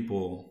say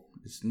people,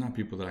 it's not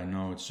people that I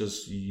know. It's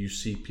just you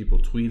see people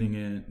tweeting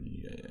it.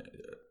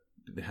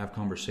 They have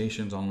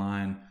conversations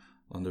online.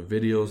 On their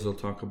videos, they'll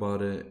talk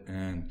about it.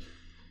 And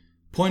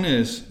point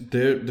is,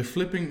 they're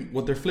flipping.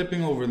 What they're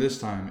flipping over this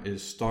time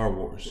is Star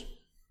Wars.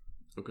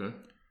 Okay.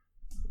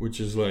 Which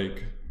is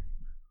like,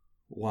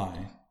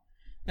 why?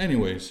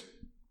 Anyways,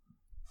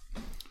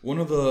 one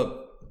of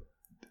the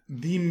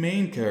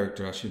main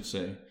character, I should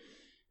say,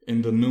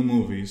 in the new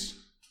movies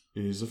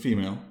is a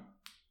female.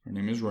 Her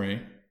name is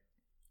Rey,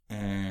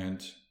 and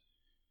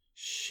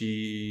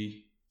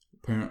she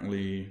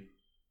apparently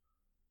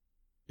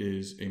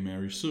is a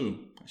Mary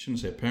Sue. I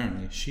shouldn't say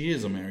apparently. She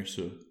is a Mary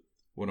Sue.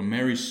 What a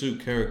Mary Sue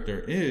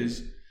character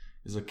is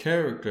a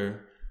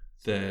character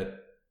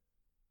that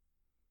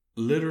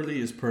literally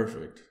is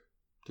perfect.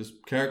 This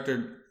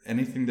character,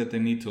 anything that they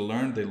need to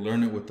learn, they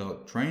learn it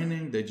without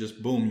training. They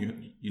just, boom,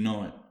 you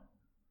know it.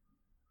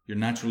 You're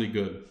naturally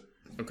good.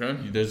 Okay.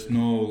 There's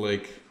no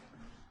like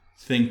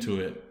thing to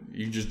it.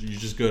 You're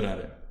just good at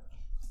it.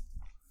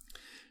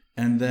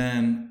 And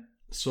then,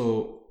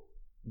 so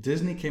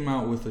Disney came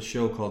out with a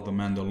show called The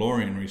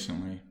Mandalorian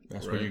recently.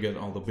 That's where you get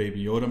all the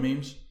Baby Yoda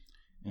memes.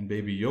 and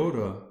Baby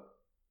Yoda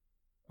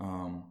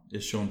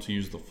is shown to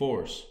use the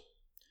Force.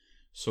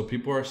 So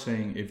people are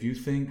saying, if you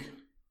think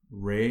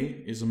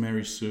Rey is a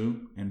Mary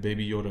Sue and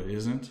Baby Yoda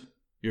isn't,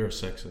 you're a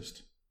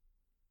sexist.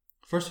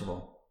 First of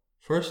all,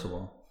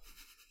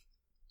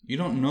 you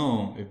don't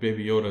know if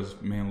Baby Yoda is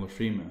male or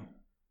female.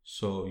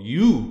 So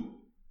you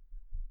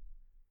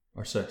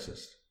are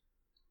sexist.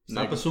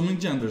 Stop assuming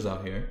genders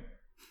out here.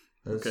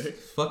 That's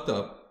fucked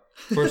up.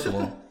 First of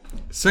all.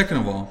 Second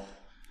of all,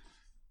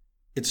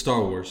 it's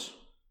Star Wars.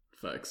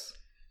 Facts.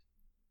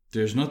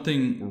 There's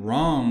nothing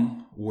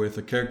wrong with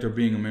a character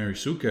being a Mary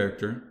Sue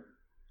character.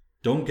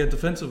 Don't get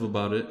defensive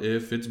about it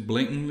if it's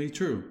blatantly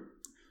true.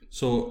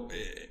 So,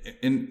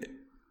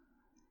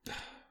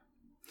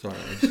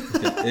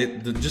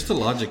 just the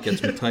logic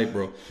gets me tight,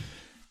 bro.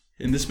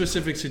 In this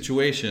specific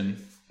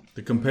situation,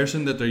 the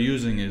comparison that they're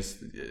using is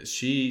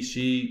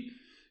she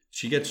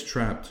gets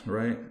trapped,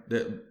 right?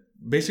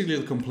 Basically,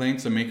 the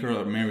complaints that make her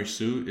a Mary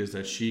Sue is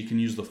that she can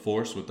use the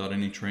Force without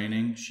any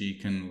training. She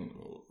can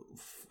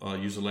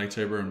use a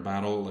lightsaber in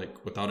battle,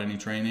 like, without any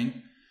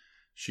training.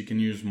 She can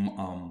use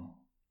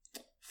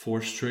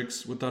Force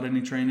tricks without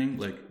any training.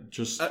 Like,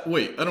 just...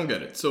 wait, I don't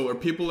get it. So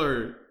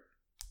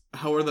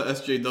how are the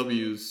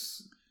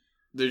SJWs...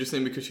 They're just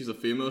saying because she's a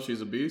female,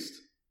 she's a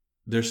beast?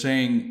 They're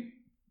saying...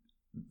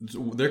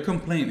 Their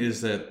complaint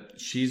is that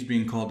she's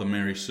being called a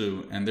Mary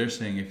Sue, and they're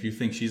saying if you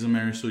think she's a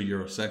Mary Sue,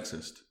 you're a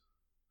sexist.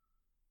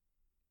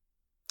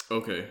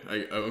 Okay,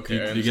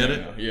 You get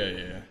it?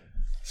 Yeah.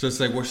 So it's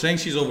like, we're saying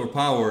she's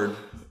overpowered.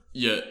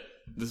 Yeah,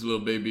 this little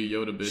baby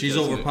Yoda bitch. She's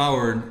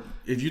overpowered.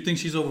 If you think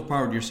she's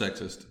overpowered, you're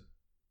sexist.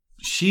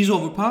 She's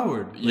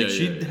overpowered. Like,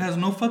 she has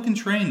no fucking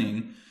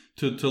training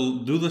to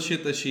do the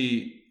shit that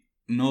she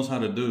knows how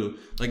to do.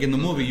 Like, in the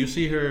movie, you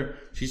see her,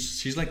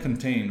 she's like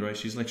contained, right?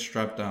 She's like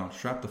strapped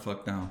the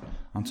fuck down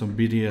on some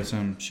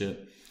BDSM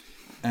shit.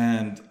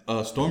 And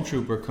a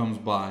stormtrooper comes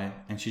by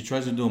and she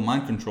tries to do a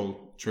mind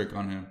control trick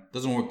on him.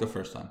 Doesn't work the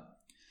first time.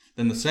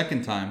 Then the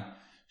second time,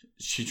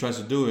 she tries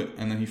to do it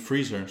and then he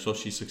frees her, so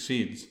she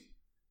succeeds.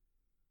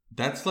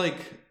 That's like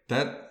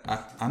that.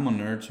 I'm a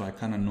nerd, so I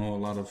kind of know a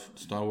lot of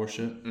Star Wars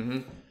shit. Mm-hmm.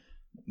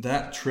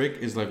 That trick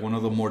is like one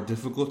of the more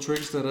difficult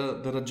tricks that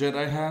a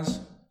Jedi has.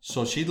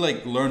 So she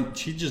like learned.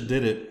 She just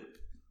did it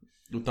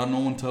without no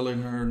one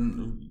telling her,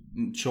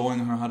 showing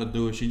her how to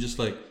do it. She just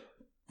like,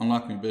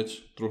 unlock me, bitch,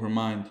 through her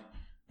mind,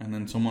 and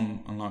then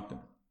someone unlocked it.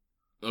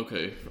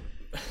 Okay.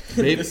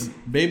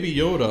 Baby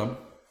Yoda.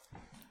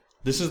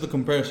 This is the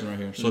comparison right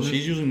here. So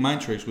she's using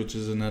mind tricks, which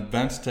is an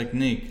advanced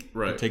technique.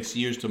 Right. It takes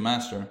years to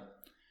master.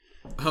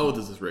 How old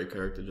is this Rey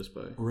character, just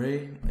by?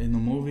 Rey, in the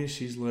movie,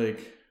 she's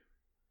like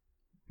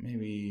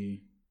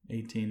maybe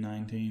 18,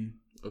 19.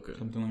 Okay.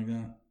 Something like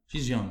that.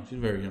 She's young. She's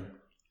very young.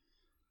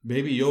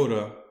 Baby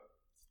Yoda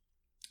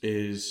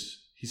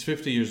he's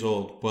 50 years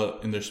old,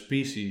 but in their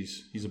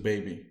species, he's a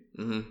baby.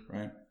 Mm-hmm.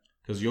 Right?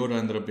 Because Yoda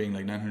ended up being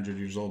like 900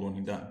 years old when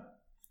he died.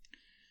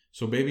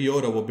 So what Baby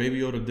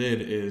Yoda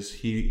did is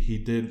he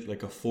did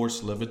like a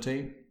Force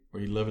levitate,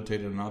 where he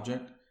levitated an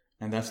object.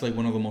 And that's like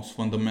one of the most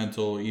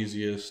fundamental,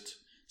 easiest,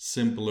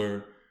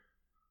 simpler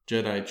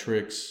Jedi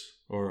tricks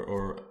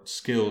or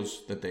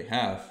skills that they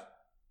have.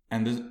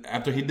 And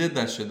after he did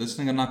that shit, this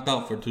thing got knocked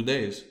out for 2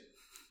 days.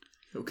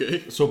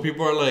 Okay. So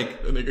people are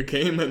like... The nigga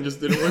came and just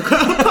didn't work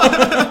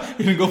out.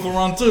 He didn't go for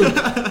round 2.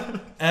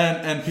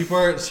 And people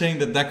are saying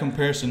that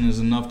comparison is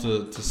enough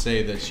to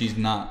say that she's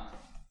not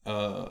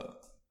an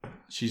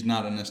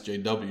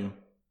SJW.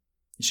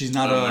 She's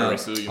not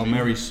a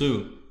Mary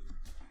Sue.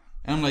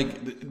 And I'm like,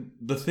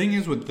 the thing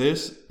is with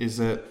this is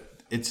that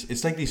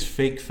it's like these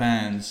fake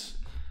fans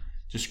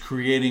just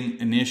creating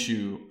an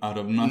issue out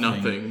of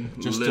nothing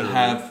just literally. To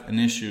have an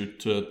issue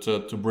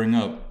to bring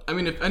up. I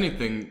mean, if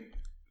anything,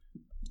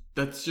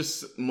 that's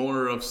just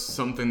more of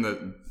something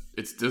that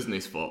it's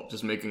Disney's fault,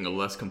 just making a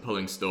less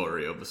compelling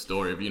story of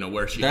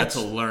where she had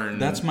to learn.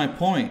 That's my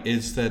point.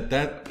 Is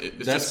that's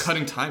just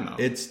cutting time out.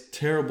 It's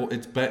terrible.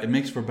 It's bad. It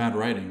makes for bad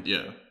writing.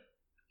 Yeah.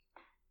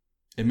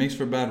 It makes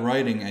for bad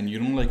writing, and you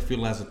don't like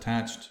feel as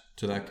attached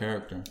to that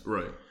character.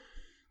 Right.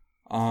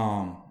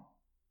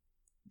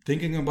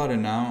 Thinking about it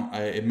now,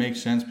 it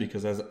makes sense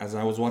because as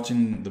I was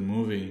watching the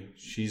movie,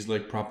 she's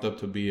like propped up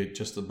to be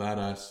just a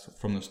badass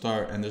from the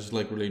start, and there's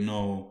like really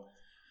no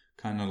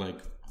kind of like,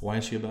 why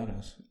is she a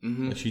badass?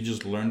 Mm-hmm. Like she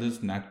just learned this.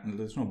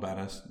 There's no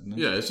badass.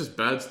 Yeah, it's just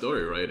bad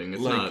story writing.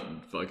 It's like,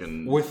 not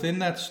fucking within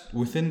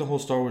the whole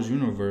Star Wars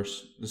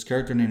universe. This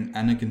character named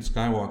Anakin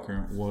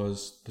Skywalker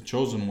was the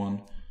chosen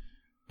one,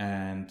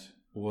 and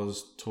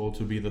was told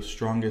to be the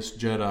strongest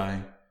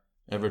Jedi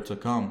ever to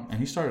come. And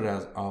he started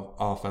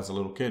off as a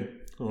little kid.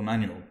 Little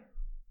 9-year-old.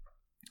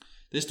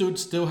 This dude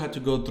still had to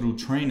go through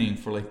training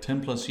for like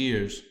 10 plus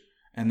years,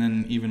 and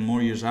then even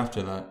more years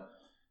after that,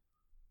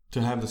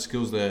 to have the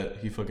skills that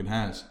he fucking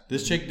has.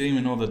 This chick didn't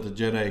even know that the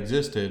Jedi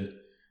existed,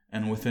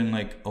 and within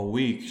like a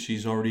week,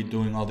 she's already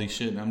doing all these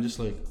shit. And I'm just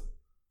like,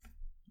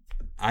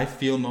 I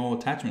feel no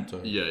attachment to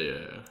her.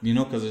 Yeah. You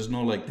know, because there's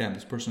no like, damn,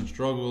 this person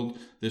struggled,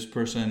 this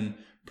person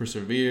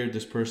persevered,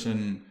 this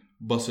person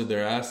busted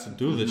their ass to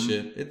do this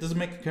shit, it doesn't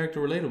make the character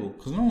relatable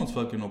because no one's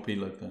fucking OP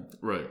like that.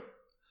 Right.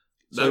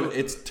 So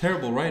it's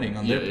terrible writing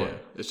on their part.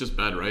 It's just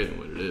bad writing.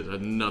 What it is, it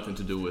had nothing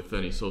to do with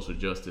any social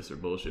justice or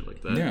bullshit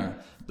like that. Yeah.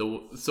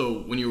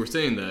 So when you were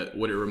saying that,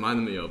 what it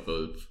reminded me of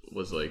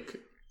was like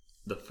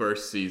the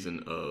first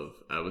season of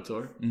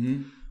Avatar,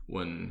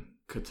 when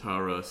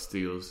Katara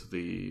steals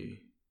the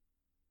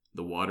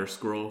water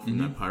scroll from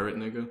that pirate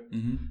nigga,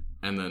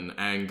 and then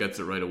Aang gets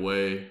it right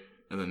away,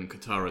 and then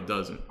Katara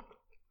doesn't.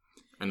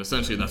 And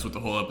essentially, that's what the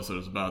whole episode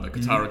is about. That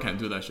Katara can't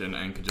do that shit, and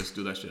Aang could just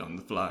do that shit on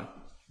the fly.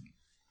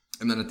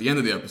 And then at the end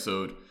of the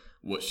episode,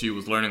 what she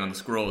was learning on the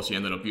scroll, she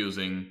ended up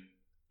using,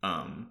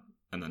 and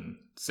then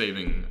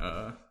saving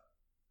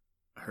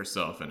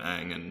herself and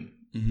Aang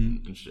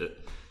and shit.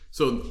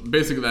 So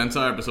basically, the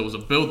entire episode was a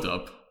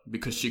build-up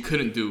because she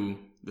couldn't do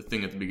the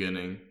thing at the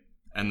beginning,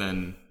 and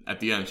then at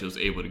the end, she was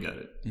able to get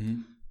it.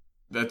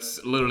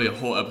 That's literally a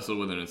whole episode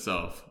within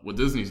itself. What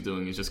Disney's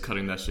doing is just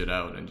cutting that shit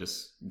out and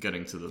just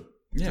getting to the...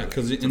 Yeah,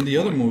 because in the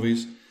other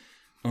movies,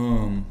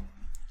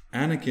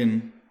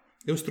 Anakin...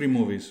 It was 3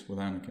 movies with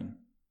Anakin.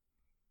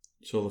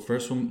 So the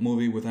first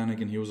movie with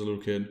Anakin, he was a little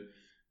kid.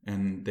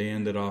 And they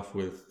ended off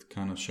with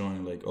kind of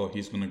showing like, oh,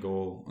 he's going to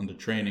go under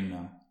training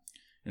now.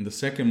 And the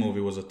second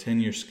movie was a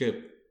 10-year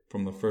skip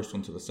from the first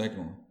one to the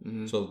second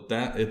one. So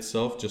that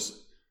itself just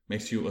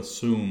makes you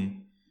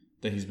assume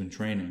that he's been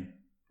training,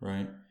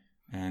 right?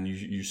 And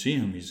you see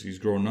him. He's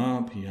grown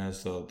up. He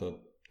has the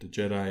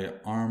Jedi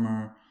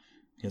armor.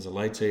 He has a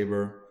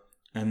lightsaber.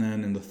 And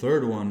then in the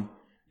third one,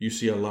 you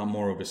see a lot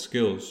more of his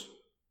skills.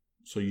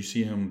 So you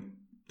see him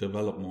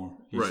develop more.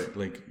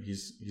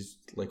 He's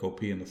like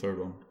OP in the third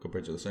one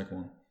compared to the second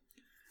one.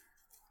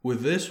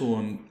 With this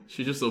one,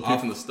 she just OP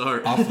from the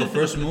start. Off the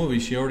first movie,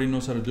 she already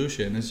knows how to do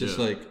shit, and it's just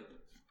like,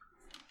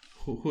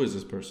 who is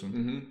this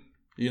person?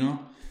 You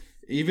know,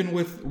 even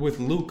with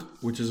Luke,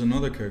 which is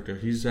another character,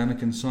 he's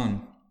Anakin's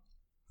son.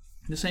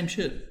 The same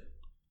shit.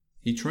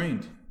 He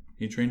trained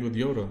with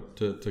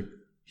Yoda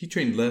He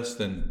trained less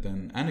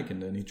than Anakin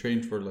did. He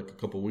trained for like a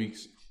couple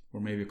weeks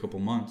or maybe a couple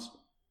months.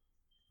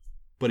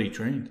 But he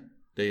trained.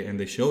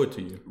 They show it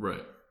to you.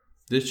 Right.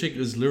 This chick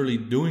is literally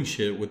doing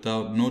shit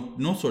without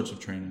no sorts of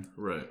training.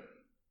 Right.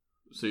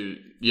 So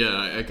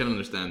I can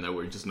understand that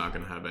we're just not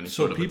going to have any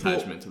sort of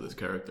attachment to this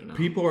character now.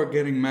 People are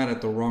getting mad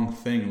at the wrong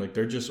thing. Like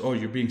they're just, oh,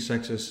 you're being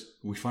sexist.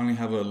 We finally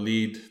have a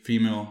lead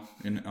female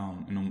in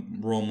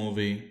a role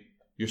movie.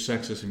 You're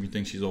sexist if you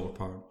think she's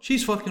overpowered.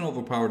 She's fucking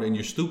overpowered and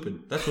you're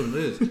stupid. That's what it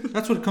is.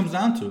 That's what it comes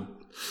down to.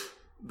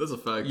 That's a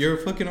fact. Your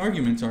fucking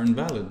arguments are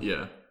invalid.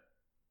 Yeah.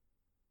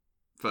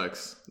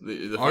 Facts.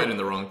 The fighting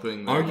the wrong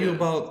thing. Argue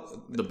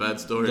about the bad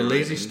story. The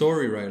lazy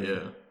story writer.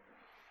 Yeah.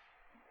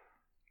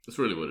 That's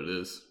really what it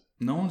is.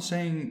 No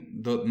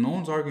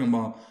one's arguing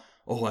about,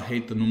 oh, I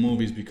hate the new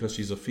movies because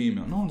she's a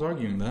female. No one's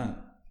arguing that.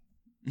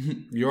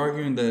 You're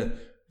arguing that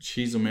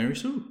she's a Mary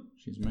Sue.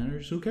 She's a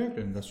Mary Sue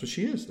character, and that's what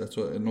she is. That's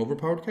what an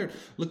overpowered character.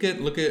 Look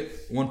at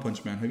One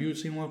Punch Man. Have you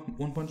seen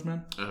One Punch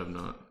Man? I have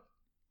not.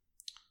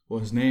 Well,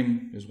 his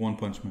name is One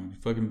Punch Man.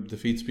 He fucking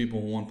defeats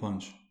people with one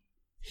punch.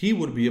 He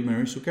would be a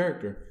Mary Sue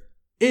character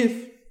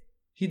if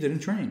he didn't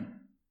train.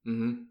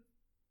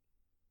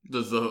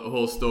 Does the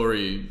whole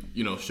story,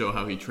 show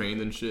how he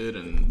trained and shit?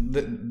 And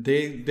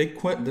they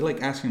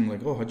like asking him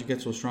like, oh, how'd you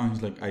get so strong?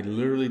 He's like, I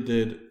literally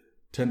did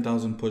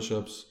 10,000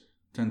 push-ups,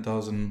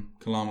 10,000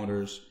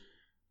 kilometers,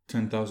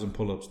 10,000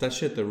 pull-ups. That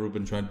shit that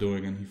Ruben tried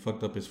doing and he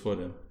fucked up his foot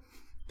in.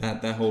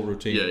 That whole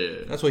routine.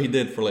 Yeah. That's what he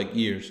did for like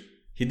years.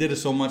 He did it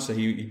so much that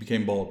he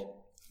became bald,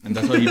 and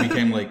that's why he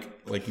became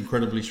like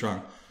incredibly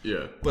strong.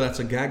 Yeah. But that's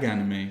a gag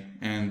anime,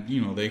 and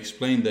they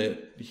explained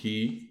that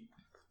he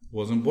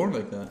wasn't born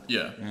like that.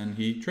 Yeah. And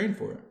he trained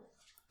for it.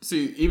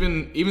 See,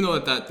 even though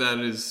that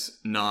is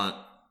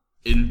not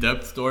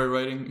in-depth story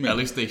writing, at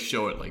least they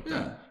show it like that.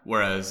 Yeah.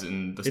 Whereas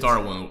in the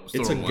Star Wars,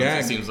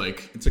 it seems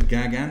like it's a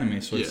gag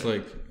anime, so it's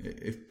like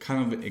it's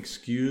kind of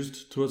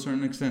excused to a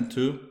certain extent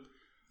too.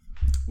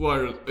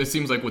 Well, it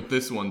seems like with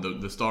this one,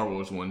 the Star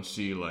Wars one,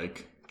 she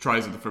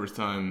tries it the first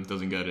time,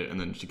 doesn't get it, and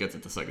then she gets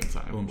it the second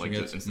time, boom,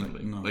 just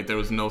instantly. No. Like there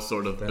was no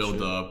sort of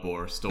build up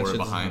or story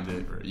behind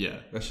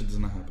it. That shit does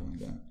not happen like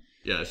that.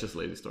 Yeah, it's just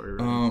lazy story.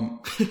 Right?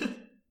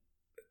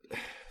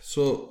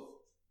 So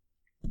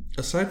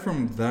aside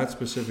from that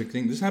specific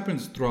thing, this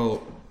happens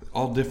throughout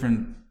all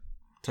different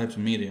types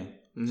of media.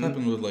 This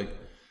happens with like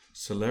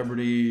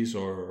celebrities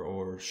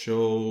or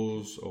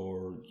shows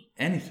or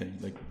anything.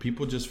 Like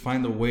people just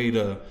find a way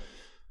to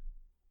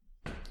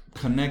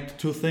connect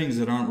two things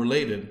that aren't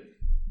related.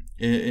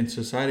 In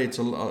society, it's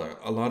a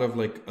lot of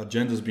like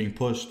agendas being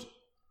pushed.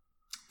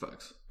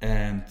 Facts.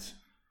 And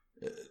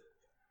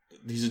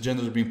these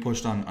agendas are being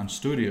pushed on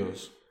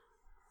studios.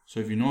 So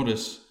if you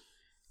notice,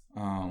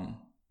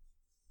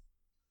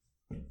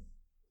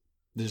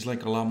 there's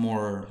like a lot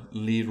more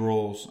lead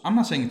roles. I'm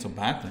not saying it's a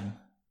bad thing,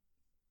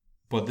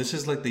 but this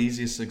is like the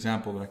easiest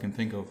example that I can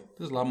think of.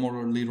 There's a lot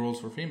more lead roles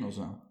for females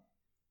now.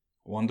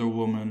 Wonder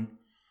Woman,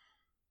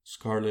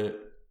 Scarlett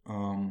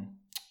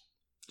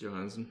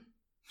Johansson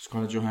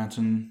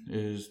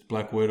is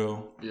Black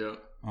Widow. Yeah.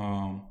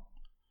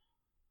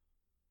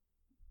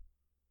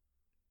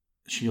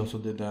 She also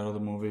did that other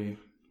movie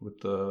with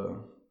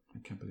the... I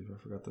can't believe I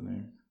forgot the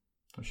name.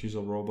 She's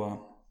a robot.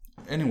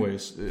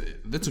 Anyways,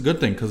 that's a good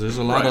thing because there's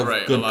a lot of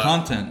good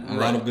content, a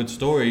lot of good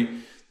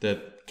story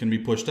that can be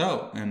pushed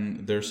out,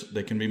 and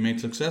they can be made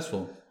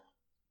successful.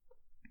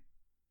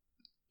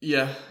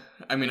 Yeah,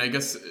 I mean, I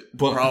guess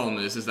the problem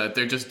is that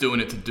they're just doing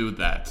it to do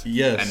that,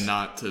 and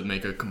not to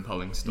make a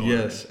compelling story.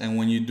 Yes, and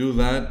when you do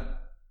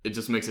that, it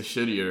just makes it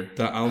shittier.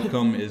 The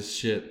outcome is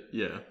shit.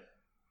 Yeah.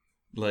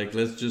 Like,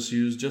 let's just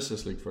use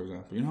Justice League, for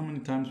example. You know how many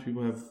times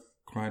people have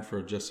cried for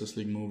a Justice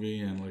League movie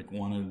and, like,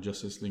 wanted a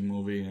Justice League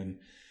movie, and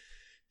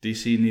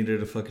DC needed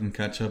to fucking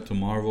catch up to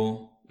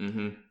Marvel.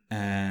 Mm-hmm.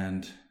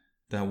 And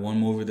that one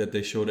movie that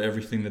they showed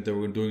everything that they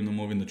were doing in the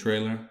movie in the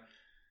trailer.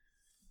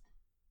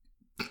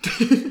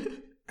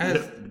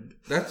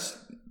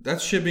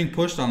 That's shit being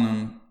pushed on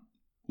them,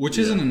 which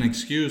isn't an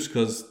excuse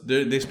because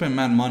they spent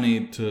mad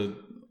money to...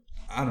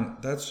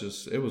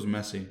 it was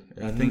messy.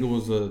 Mm-hmm. I think it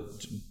was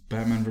the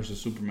Batman vs.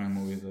 Superman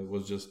movie that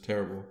was just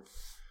terrible.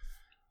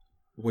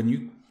 When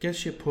you get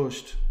shit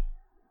pushed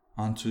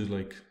onto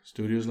like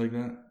studios like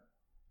that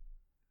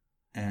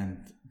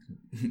and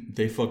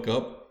they fuck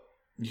up,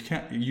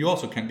 you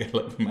also can't get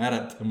like mad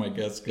at them, I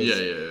guess. Cause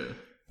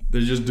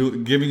they're just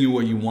giving you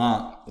what you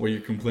want, what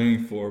you're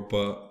complaining for,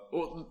 but...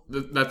 Well,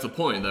 that's the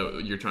point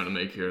that you're trying to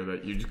make here,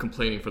 that you're just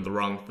complaining for the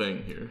wrong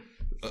thing here.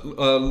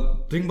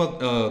 Think about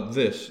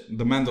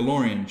the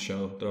Mandalorian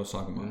show that I was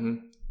talking about.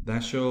 Mm-hmm.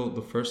 That show,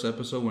 the first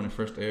episode when it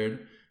first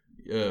aired,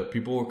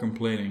 people were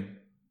complaining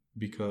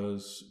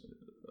because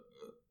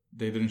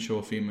they didn't show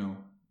a female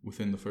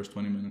within the first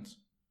 20 minutes.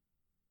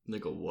 They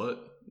go,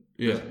 what?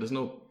 Yeah. There's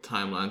no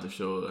timeline to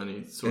show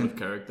any sort of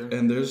character.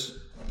 And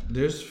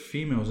there's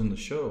females in the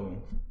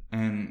show,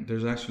 and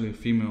there's actually a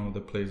female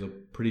that plays a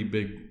pretty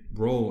big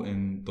role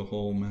in the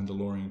whole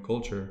Mandalorian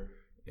culture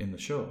in the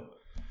show.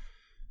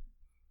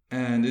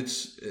 And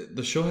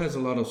the show has a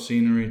lot of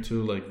scenery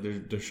too. Like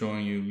they're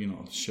showing you,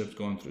 the ships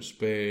going through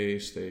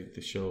space. They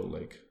show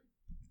like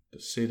the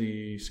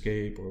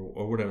cityscape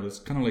or whatever. It's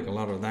kind of like a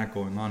lot of that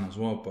going on as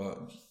well.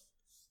 But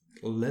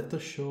let the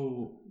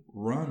show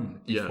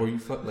run before you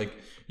like.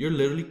 You're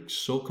literally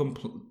so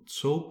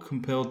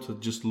compelled to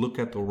just look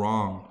at the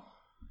wrong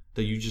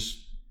that you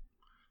just...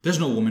 There's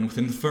no woman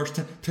within the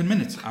first 10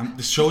 minutes.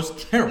 The show is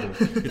terrible.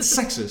 It's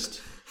sexist.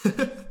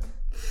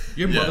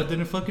 Your mother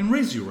didn't fucking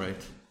raise you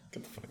right.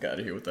 Get the fuck out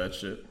of here with that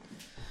shit.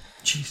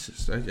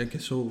 Jesus, I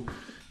guess so.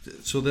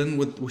 So then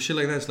with shit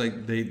like that, it's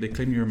like they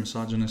claim you're a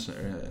misogynist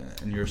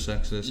and you're a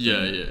sexist.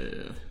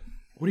 Yeah.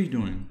 What are you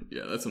doing?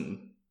 Yeah, that's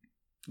some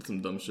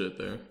dumb shit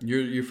there.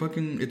 You're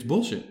fucking... It's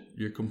bullshit.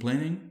 You're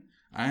complaining.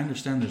 I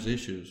understand there's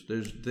issues.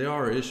 There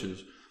are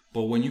issues.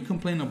 But when you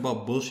complain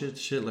about bullshit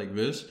shit like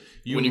this...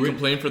 When you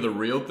complain for the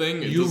real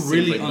thing... You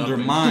really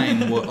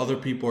undermine what other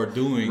people are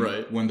doing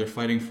when they're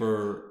fighting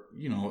for,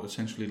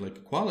 essentially like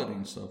equality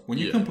and stuff. When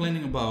you're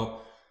complaining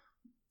about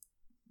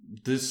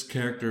this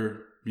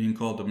character being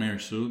called the Mary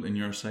Sue and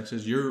you're a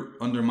sexist, you're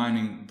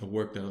undermining the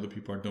work that other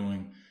people are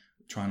doing,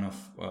 trying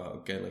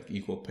to get like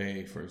equal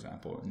pay, for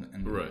example.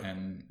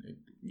 And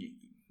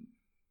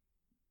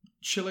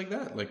shit like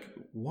that. Like,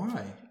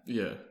 why?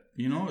 Yeah.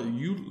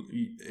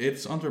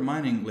 It's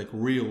undermining like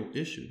real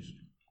issues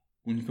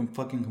when you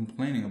fucking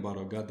complaining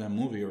about a goddamn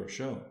movie or a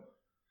show.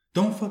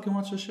 Don't fucking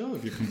watch the show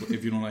if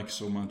you don't like it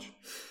so much.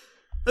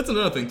 That's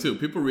another thing too.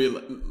 People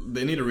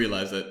they need to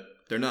realize that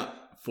they're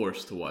not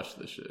forced to watch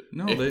this shit.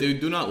 No, if they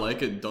do not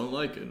like it, don't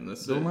like it, and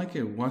that's don't like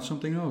it. Watch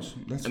something else.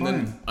 That's and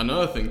fine. Then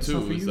another thing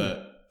too is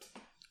that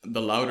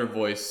the louder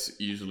voice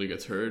usually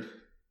gets heard.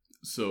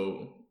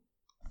 So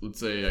let's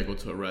say I go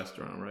to a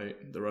restaurant,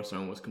 right? The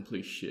restaurant was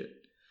complete shit.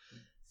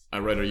 I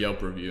write a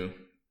Yelp review.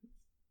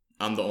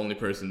 I'm the only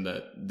person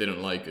that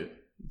didn't like it,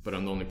 but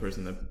I'm the only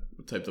person that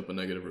typed up a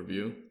negative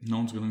review. No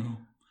one's gonna know.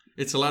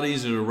 It's a lot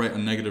easier to write a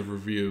negative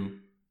review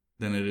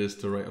than it is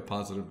to write a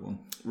positive one.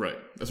 Right.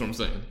 That's what I'm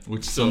saying.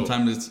 Which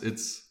sometimes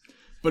it's...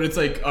 But it's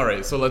like, all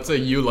right, so let's say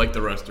you liked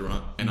the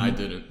restaurant and I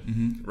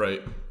didn't,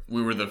 right?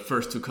 We were the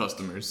first two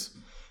customers.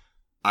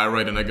 I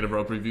write a negative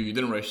Yelp review. You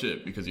didn't write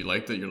shit because you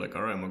liked it. You're like,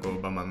 all right, I'm going to go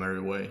about my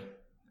merry way.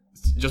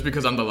 Just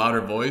because I'm the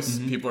louder voice,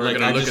 people are going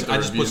to look at the review. I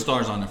just put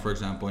stars on it, for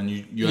example, and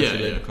you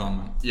actually leave a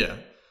comment. Yeah.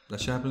 That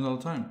shit happens all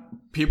the time.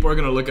 People are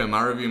going to look at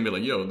my review and be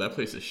like, yo, that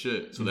place is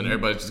shit. So then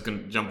everybody's just going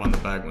to jump on the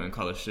bandwagon and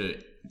call it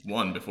shit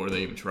before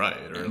they even try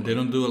it. Or they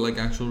don't do it like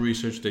actual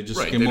research. They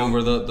just skim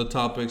over the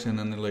topics and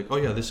then they're like, oh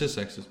yeah, this is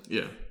sexist.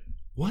 Yeah.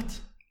 What?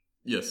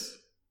 Yes.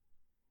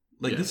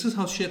 Like, this is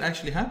how shit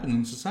actually happens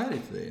in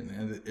society today.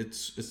 And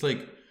it's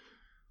like,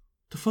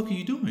 the fuck are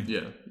you doing?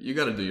 Yeah. You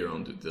got to do your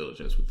own due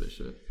diligence with this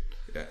shit.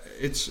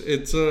 It's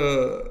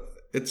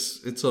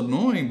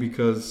annoying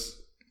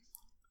because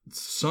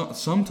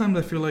sometimes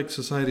I feel like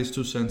society is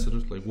too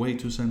sensitive, like way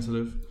too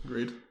sensitive.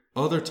 Agreed.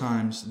 Other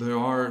times there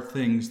are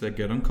things that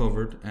get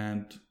uncovered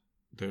and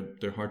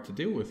they're hard to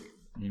deal with,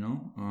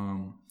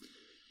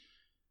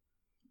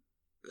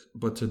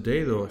 But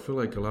today though, I feel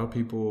like a lot of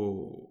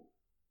people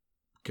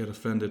get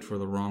offended for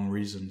the wrong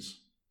reasons.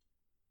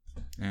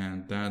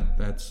 And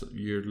that's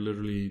you're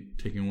literally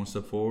taking one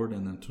step forward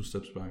and then two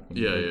steps back when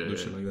you do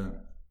shit like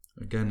that.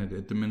 Again,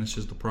 it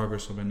diminishes the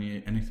progress of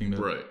anything that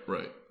right.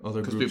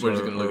 other groups. Because people are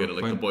just gonna look at it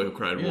like the boy who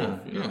cried wolf.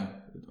 You know?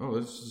 Oh,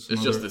 it's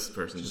just this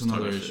person. Just just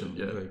another talking issue.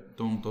 shit. Yeah. Like,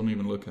 don't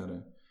even look at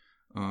it.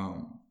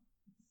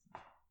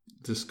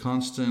 This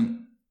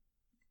constant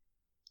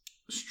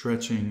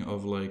stretching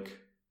of like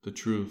the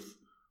truth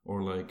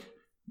or like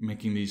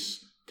making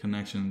these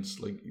connections.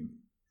 Like,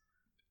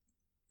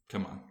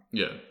 come on.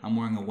 Yeah. I'm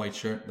wearing a white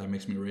shirt. That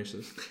makes me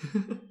racist.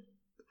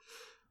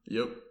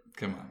 Yep.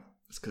 Come on.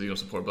 It's because you don't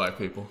support black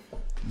people.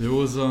 There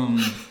was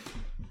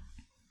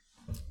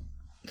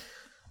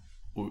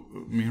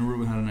me and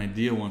Ruben had an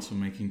idea once of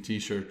making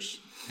T-shirts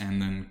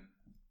and then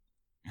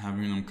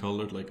having them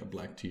colored, like a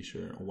black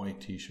T-shirt, a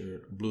white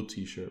T-shirt, a blue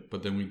T-shirt,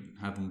 but then we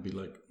have them be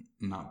like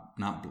not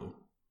blue,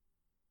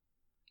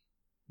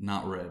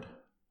 not red,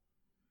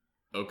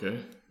 okay,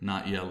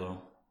 not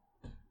yellow,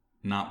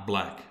 not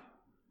black,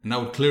 and that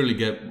would clearly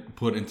get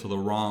put into the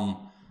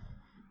wrong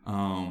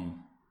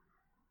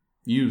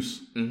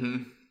use.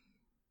 Mm-hmm.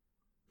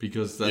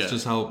 Because that's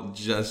just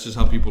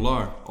how people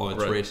are. Oh,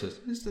 it's racist.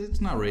 It's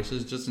not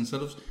racist. Just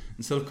instead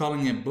of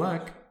calling it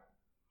black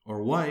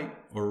or white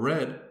or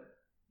red,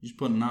 you just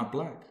put not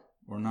black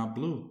or not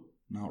blue,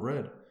 not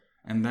red.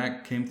 And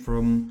that came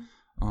from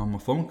a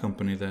phone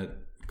company that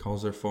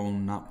calls their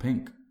phone not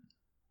pink.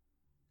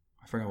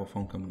 I forgot what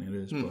phone company it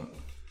is, but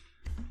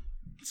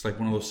it's like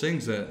one of those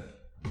things that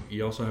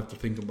you also have to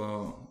think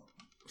about.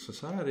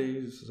 Society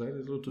is a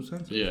little too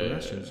sensitive for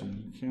that shit. So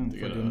you can't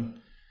fucking.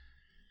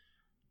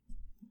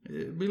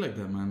 It be like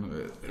that, man.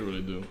 They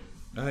really do.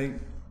 They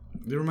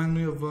remind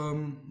me of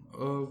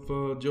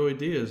Joey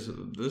Diaz.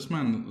 This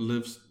man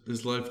lives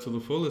his life to the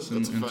fullest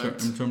in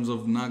terms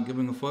of not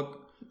giving a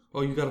fuck.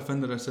 Oh, you got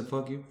offended? I said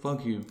fuck you.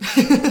 Fuck you.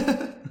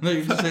 No,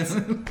 you just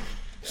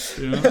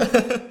say, you know.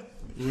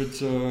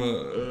 Which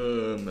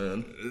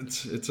man,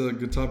 it's a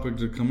good topic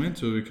to come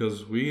into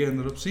because we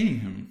ended up seeing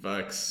him.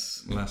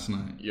 Facts. Last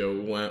night. Yo,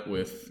 went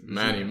with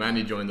Manny.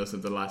 Manny joined us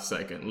at the last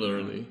second,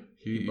 literally.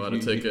 He bought a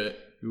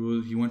ticket.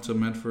 He went to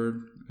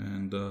Medford,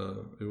 and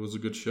it was a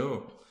good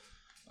show.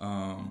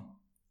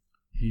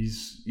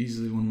 He's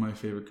easily one of my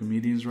favorite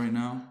comedians right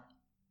now.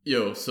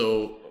 Yo,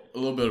 so a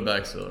little bit of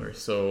backstory.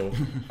 So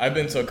I've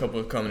been to a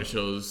couple of comedy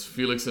shows.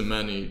 Felix and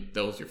Manny,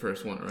 that was your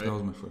first one, right? That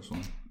was my first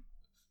one.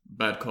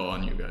 Bad call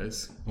on you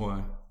guys.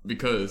 Why?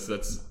 Because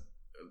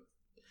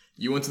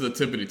you went to the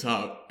tippity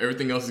top.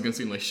 Everything else is gonna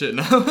seem like shit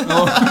now.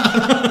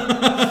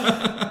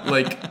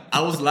 Like,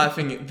 I was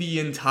laughing the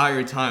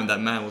entire time that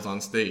man was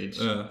on stage.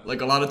 Like,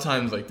 a lot of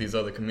times, like, these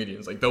other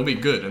comedians, like, they'll be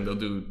good and they'll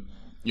do,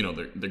 you know,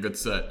 their good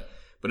set.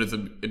 But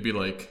it'd be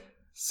like,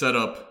 set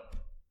up,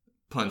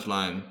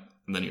 punchline,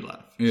 and then you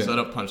laugh. Yeah. Set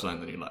up, punchline,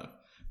 then you laugh.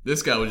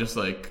 This guy was just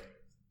like,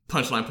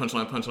 punchline.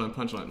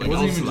 Like, it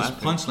wasn't even just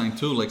punchline,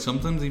 too. Like,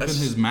 sometimes even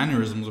his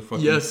mannerisms are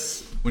fucking...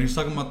 Yes. When he's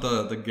talking about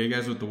the gay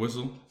guys with the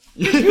whistle.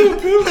 And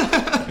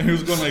he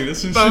was going like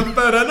this and shit.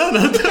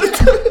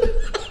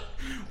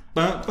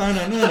 That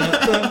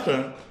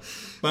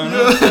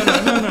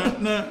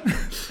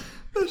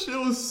shit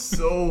was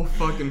so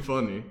fucking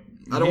funny.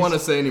 I don't want to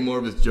say any more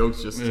of his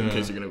jokes just in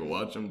case you're gonna go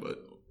watch them,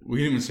 but we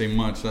didn't even say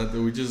much.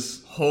 We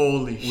just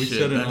we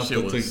said enough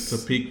to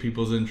pique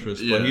people's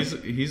interest. Yeah. But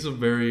he's a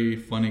very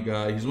funny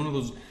guy. He's one of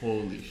those.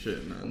 Holy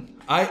shit, man!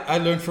 I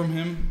learned from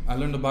him. I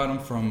learned about him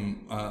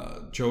from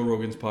Joe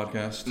Rogan's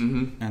podcast,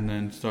 and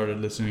then started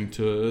listening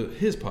to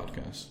his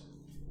podcast.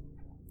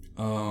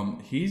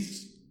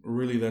 He's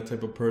really that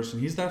type of person.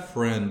 He's that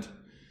friend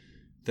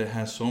that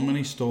has so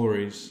many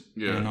stories,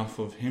 and off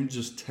of him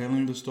just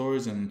telling the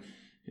stories and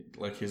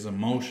like his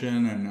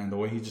emotion and the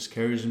way he just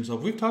carries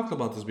himself. We've talked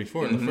about this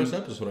before in the first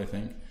episode, I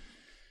think.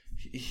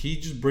 He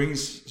just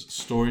brings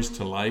stories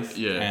to life,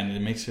 and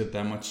it makes it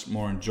that much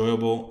more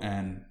enjoyable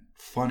and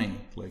funny.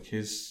 Like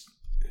his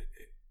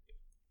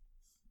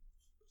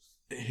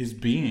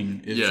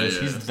being is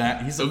he's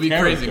it'll be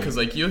crazy because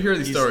like you'll hear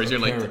these stories,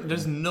 you're like,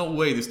 there's no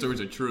way these stories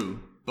are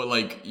true. But,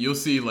 like, you'll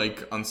see,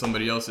 like, on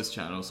somebody else's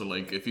channel. So,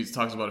 like, if he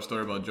talks about a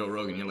story about Joe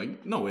Rogan, you're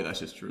like, no way, that's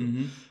just true.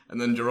 Mm-hmm.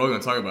 And then Joe Rogan will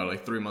talk about it,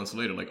 like, 3 months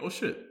later. Like, oh,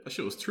 shit, that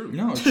shit was true.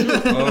 No, it's true.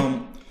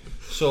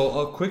 So,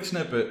 a quick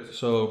snippet.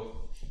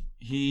 So,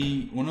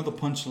 one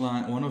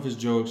of his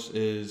jokes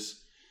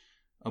is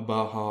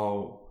about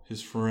how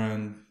his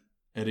friend,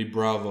 Eddie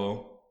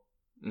Bravo,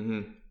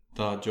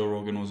 thought Joe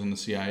Rogan was in the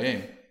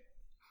CIA.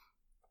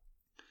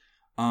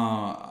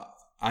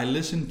 I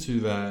listened to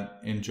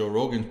that in Joe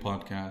Rogan's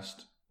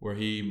podcast, where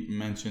he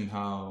mentioned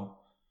how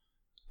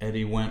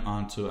Eddie went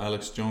on to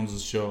Alex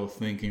Jones's show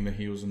thinking that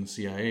he was in the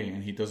CIA,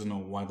 and he doesn't know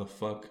why the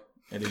fuck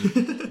Eddie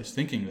is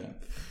thinking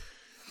that.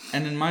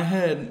 And in my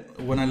head,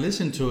 when I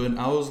listened to it,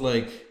 I was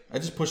like, I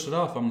just pushed it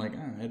off. I'm like,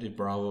 Eddie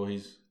Bravo,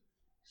 he's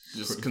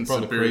just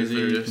probably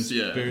crazy,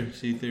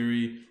 conspiracy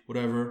theory,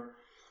 whatever.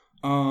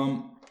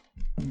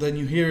 Then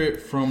you hear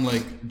it from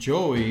like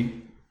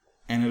Joey,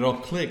 and it all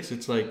clicks.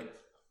 It's like,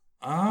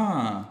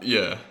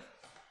 yeah.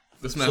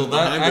 This man's so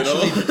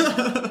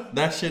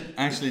that shit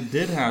actually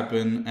did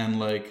happen, and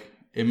like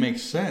it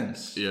makes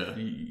sense. Yeah.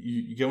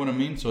 You get what I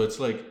mean? So it's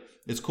like,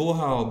 it's cool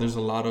how there's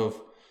a lot of,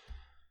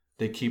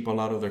 they keep a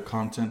lot of their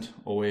content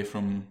away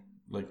from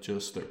like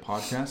just their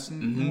podcasts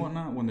and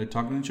whatnot when they're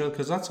talking to each other.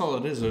 Because that's all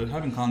it is. They're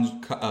having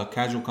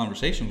casual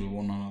conversations with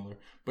one another.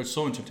 But it's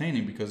so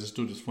entertaining because this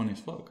dude is funny as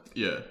fuck.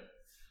 Yeah.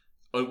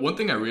 One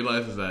thing I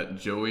realized is that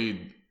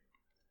Joey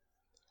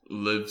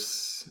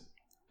lives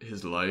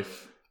his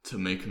life to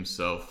make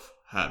himself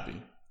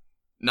happy.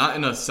 Not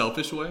in a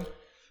selfish way,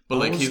 but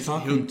like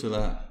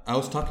I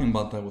was talking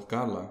about that with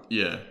Carla.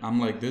 Yeah. I'm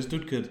like, this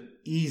dude could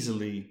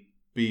easily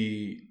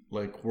be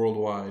like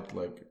worldwide,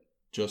 like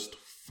just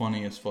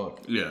funny as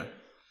fuck. Yeah.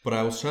 But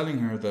I was telling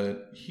her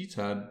that he's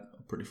had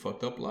a pretty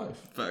fucked up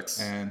life. Facts.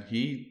 And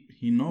he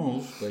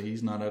knows that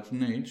he's not at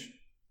an age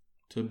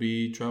to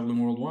be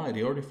traveling worldwide.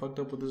 He already fucked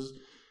up with his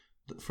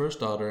first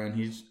daughter, and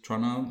he's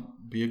trying to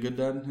be a good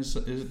dad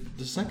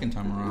the second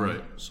time around.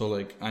 Right. So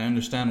like, I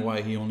understand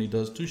why he only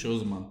does 2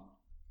 shows a month.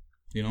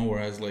 You know,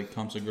 whereas like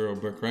Tom Segura or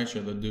Bert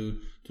Kreischer, they do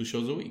 2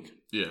 shows a week.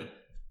 Yeah.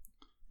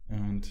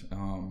 And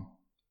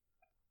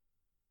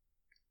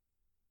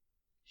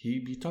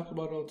he talks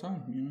about it all the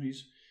time. You know,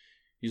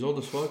 he's old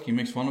as fuck. He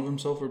makes fun of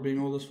himself for being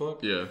old as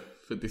fuck. Yeah.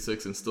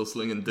 56 and still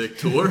slinging dick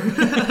tour.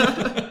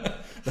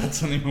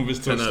 That's the name of his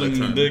tour,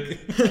 slinging dick.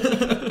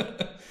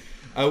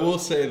 I will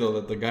say though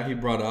that the guy he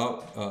brought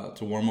out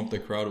to warm up the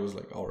crowd was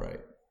like, all right.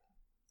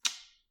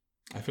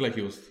 I feel like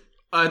he was.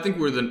 I think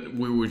we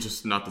were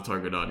just not the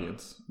target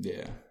audience.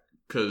 Yeah.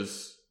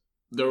 Because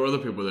there were other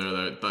people there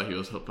that thought he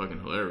was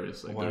fucking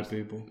hilarious. Like, white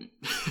people.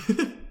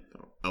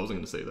 I wasn't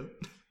going to say that.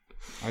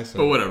 I said.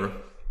 But whatever.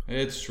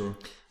 It's true.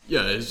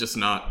 Yeah, it's just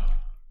not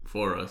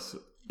for us.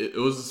 It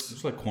was.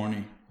 It's like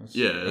corny.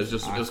 It's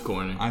just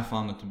corny. I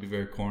found it to be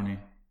very corny.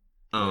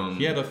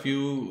 He had a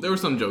few. There were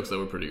some jokes that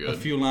were pretty good. A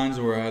few lines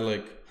where I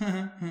like.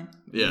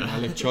 Yeah. I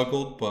like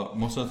chuckled, but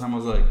most of the time I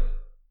was like.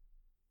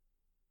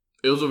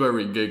 It was a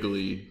very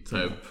giggly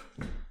type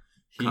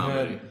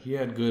comedy. He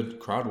had good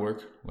crowd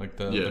work, like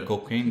the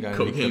cocaine guy.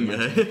 Cocaine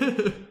guy.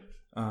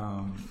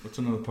 What's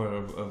another part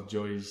of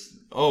Joey's?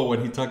 Oh,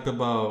 when he talked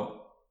about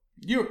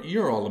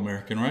you're all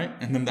American, right?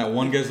 And then that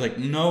one guy's like,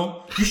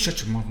 no, you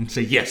shut your mouth and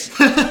say yes.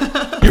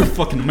 You're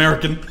fucking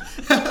American.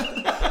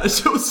 That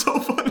shit was so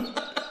funny.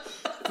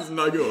 Does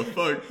not give a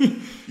fuck.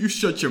 You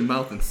shut your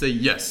mouth and say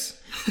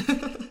yes.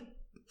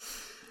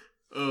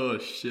 Oh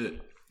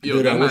shit. Yo,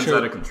 dude, that man's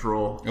out of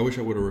control. I wish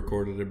I would have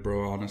recorded it,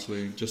 bro.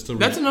 Honestly, just to.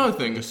 That's another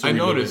thing I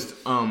noticed.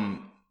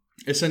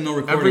 It said no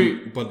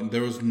recording, but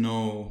there was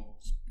no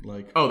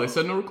like. Oh, they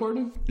said no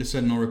recording. It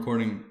said no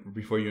recording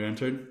before you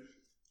entered.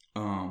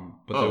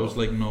 But there was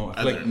like no.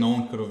 I feel like no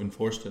one could have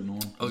enforced it. No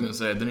one. I was gonna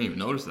say I didn't even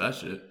notice that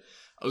shit.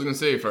 I was gonna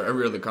say for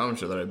every other comedy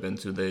show that I've been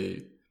to,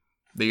 they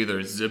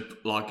either zip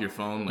lock your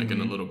phone like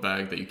in a little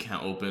bag that you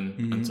can't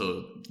open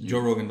until Joe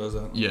Rogan does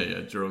that.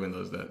 Yeah, Joe Rogan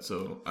does that.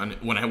 So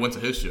when I went to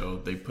his show,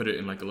 they put it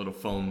in like a little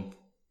foam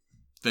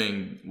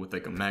thing with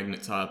like a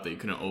magnet top that you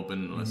couldn't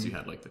open unless you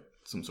had like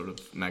some sort of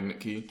magnet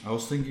key. I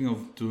was thinking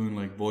of doing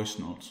like voice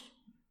notes,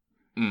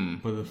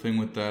 but the thing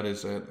with that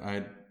is that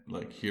I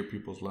like hear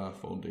people's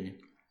laugh all day.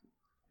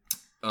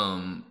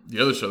 The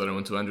other show that I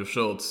went to, Andrew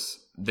Schultz,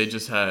 they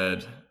just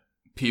had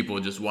people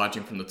just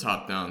watching from the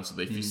top down. So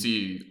that if you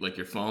see like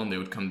your phone, they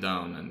would come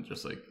down and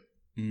just like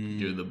give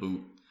you the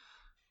boot.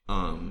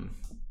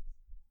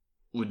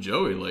 With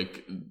Joey,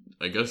 like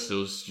I guess it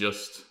was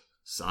just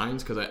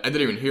signs because I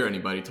didn't even hear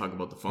anybody talk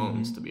about the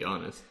phones, to be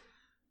honest,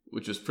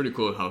 which is pretty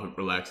cool how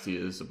relaxed he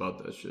is about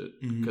that shit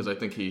because I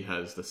think he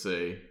has the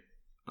say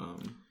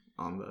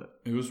on that.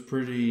 It was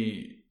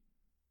pretty.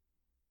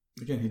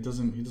 Again, he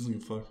doesn't give a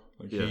fuck.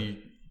 Like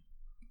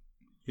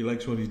he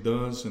likes what he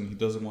does, and he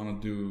doesn't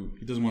want to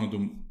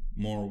do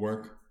more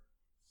work.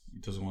 He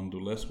doesn't want to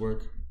do less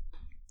work.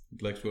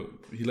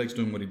 He likes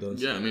doing what he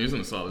does. Yeah, I mean he's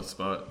in a solid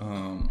spot.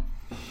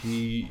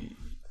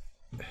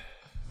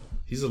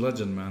 He's a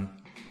legend, man.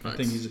 Facts. I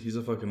think he's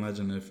a fucking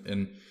legend.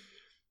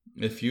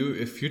 If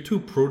you're too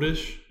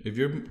prudish, if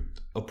you're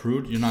a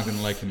prude, you're not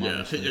gonna like him.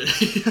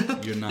 Obviously.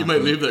 You're not. You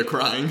might leave there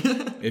crying.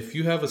 If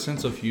you have a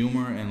sense of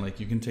humor and like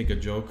you can take a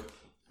joke,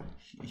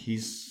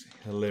 he's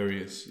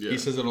hilarious. Yeah. He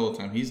says it all the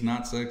time. He's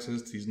not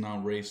sexist. He's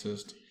not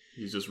racist.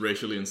 He's just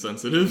racially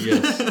insensitive.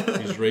 Yes,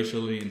 he's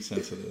racially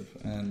insensitive,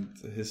 and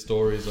his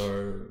stories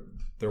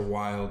they're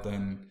wild,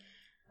 and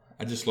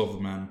I just love the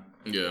man.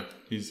 Yeah,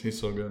 he's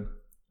so good.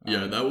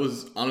 Yeah, that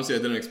was honestly I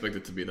didn't expect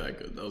it to be that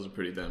good. That was a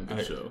pretty damn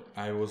good show.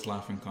 I was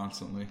laughing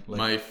constantly. Like,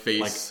 my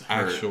face like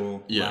hurt.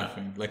 Actual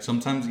laughing. Like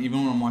sometimes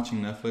even when I'm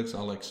watching Netflix,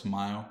 I'll like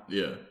smile.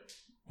 Yeah.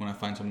 When I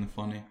find something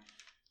funny,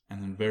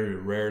 and then very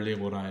rarely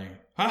would I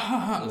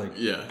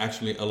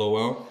actually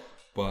LOL.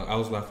 But I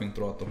was laughing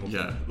throughout the whole thing.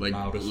 Yeah, like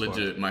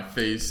legit, my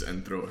face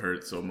and throat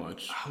hurt so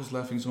much. I was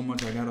laughing so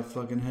much I got a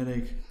fucking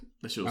headache.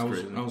 That shit was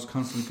crazy. I was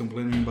constantly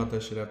complaining about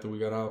that shit after we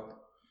got out.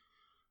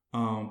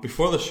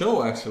 Before the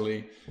show,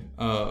 actually,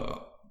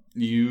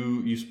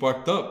 you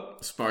sparked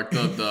up. Sparked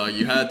up, dog.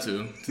 You had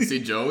to see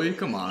Joey.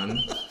 Come on,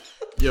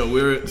 yo.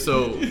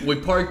 We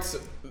parked,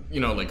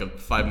 like a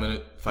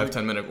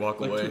 5-10 minute walk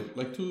away.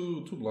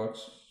 Two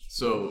blocks.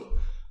 So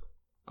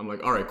I'm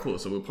like, all right, cool.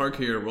 So we'll park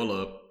here, roll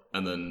up,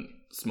 and then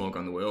smoke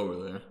on the way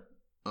over there.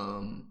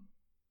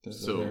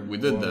 So we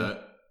did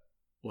that.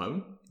 What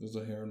happened? There's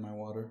a hair in my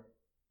water.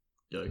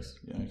 Yikes.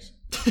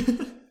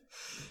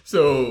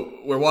 So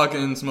we're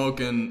walking,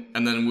 smoking,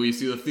 and then we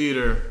see the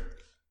theater,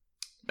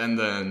 and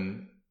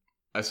then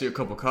I see a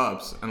couple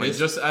cops, and like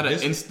just at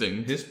an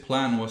instinct. His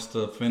plan was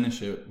to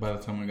finish it by the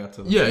time we got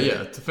to the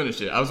theater. To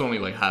finish it. I was only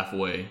like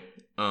halfway.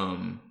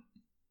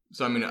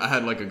 So I mean, I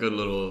had like a good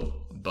little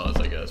buzz,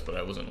 I guess, but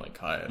I wasn't like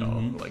high at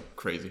all, like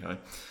crazy high.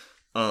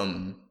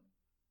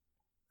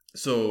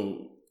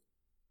 So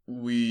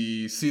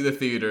we see the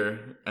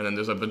theater, and then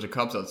there's a bunch of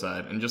cops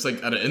outside, and just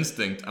like at an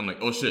instinct, I'm like,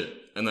 oh shit.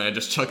 And then I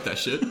just chucked that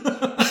shit.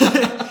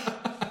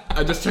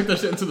 I just chucked that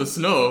shit into the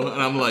snow,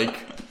 and I'm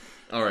like,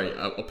 all right,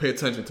 I'll pay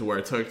attention to where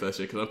I chucked that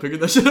shit, because I'll pick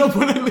that shit up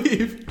when I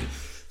leave.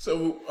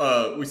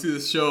 So we see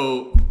this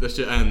show, the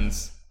shit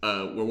ends,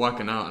 we're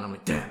walking out, and I'm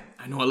like, damn,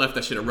 I know I left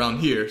that shit around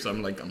here. So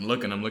I'm like, I'm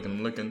looking. And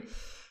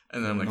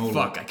then I'm like,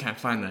 fuck, I can't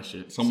find that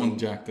shit. Someone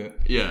jacked it.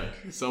 Yeah,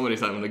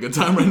 somebody's having a good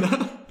time right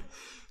now.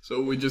 So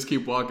we just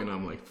keep walking.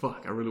 I'm like,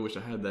 fuck, I really wish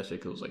I had that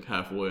shit because it was like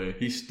halfway.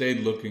 He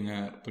stayed looking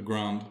at the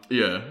ground.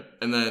 Yeah.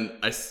 And then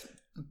I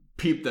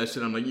peeped that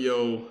shit. I'm like,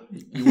 yo,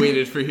 you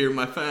waited for here,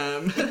 my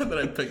fam. Then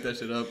I picked that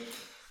shit up.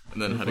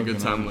 And then had a good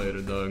time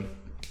later, dog.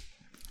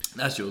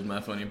 That shit was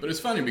mad funny. But it's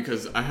funny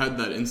because I had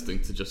that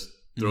instinct to just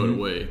throw it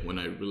away when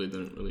I really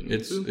didn't really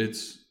need to.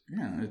 It's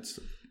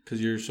because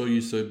you're so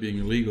used to it being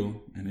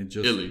illegal. And it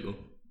just... Illegal.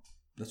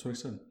 That's what I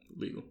said.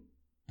 Legal.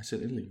 I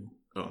said illegal.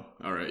 Oh,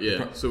 all right,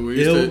 yeah. So we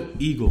used to...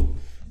 Illegal.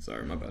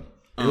 Sorry, my bad.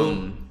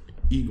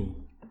 Illegal.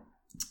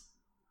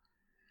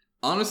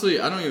 Honestly,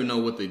 I don't even know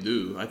what they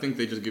do. I think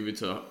they just give you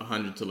to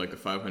 $100 to like a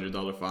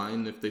 $500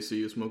 fine if they see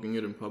you smoking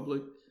it in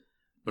public.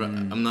 But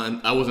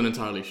I wasn't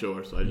entirely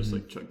sure, so I just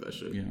like chucked that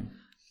shit. Yeah.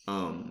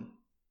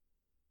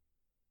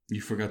 You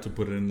forgot to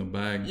put it in the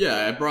bag.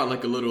 Yeah, I brought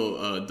like a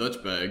little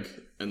Dutch bag,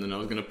 and then I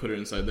was gonna put it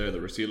inside there, the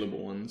resealable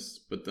ones.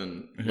 But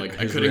then like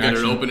I couldn't get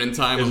it open in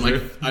time. I'm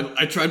like,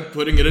 I tried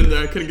putting it in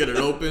there, I couldn't get it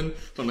open.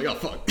 So I'm like, oh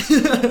fuck,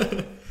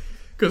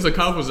 because the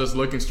cop was just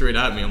looking straight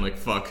at me. I'm like,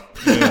 fuck.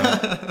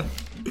 Yeah.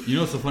 You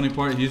know what's the funny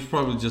part? He's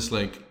probably just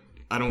like,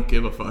 I don't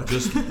give a fuck.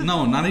 Just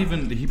no, not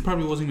even. He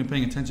probably wasn't even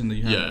paying attention that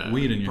you had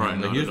weed in your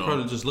hand. Like he was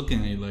probably just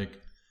looking at you like,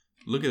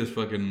 look at this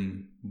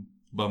fucking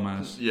bum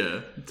ass.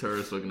 Yeah,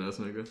 terrorist looking ass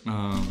nigga.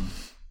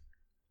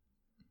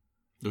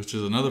 Which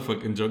is another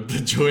fucking joke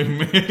that Joey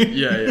made.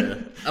 Yeah.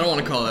 I don't want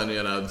to call any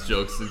of those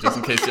jokes just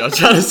in case y'all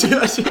try to see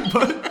that shit,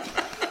 but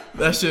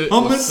that shit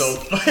was so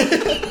funny.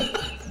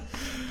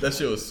 That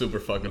shit was super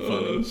fucking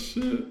funny. Oh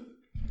shit.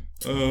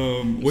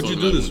 What'd you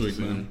do this week,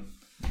 man?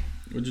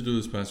 What'd you do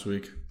this past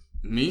week?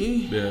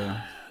 Me?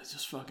 Yeah.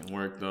 Just fucking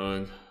work,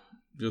 dog.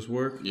 Just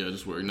work? Yeah,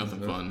 just work.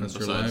 Nothing fun. That's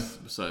your life?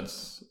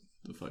 Besides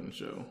the fucking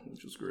show,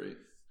 which was great.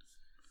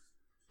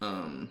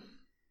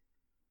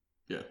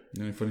 Yeah.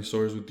 Any funny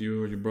stories with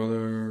you or your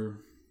brother?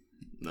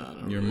 Nah,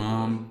 not your really.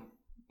 mom?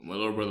 My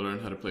little brother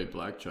learned how to play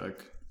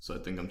blackjack, so I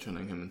think I'm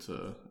turning him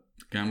into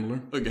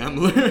gambler. A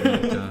gambler.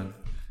 Oh my God.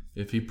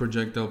 If he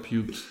projectile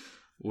pukes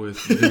with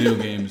video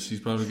games,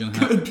 he's probably gonna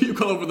have puke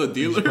all over the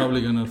dealer. He's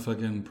probably gonna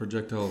fucking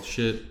projectile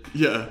shit.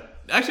 Yeah,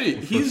 actually,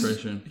 he's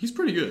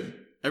pretty good.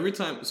 Every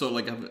time, so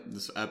like I have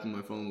this app on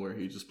my phone where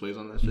he just plays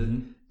on that shit.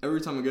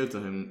 Every time I give it to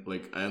him,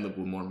 like I end up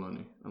with more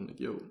money. I'm like,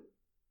 yo,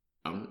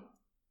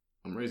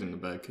 I'm raising the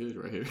bad kid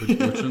right here.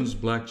 Which one's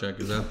blackjack?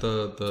 Is that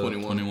the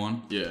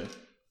 21? Yeah.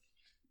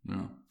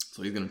 No.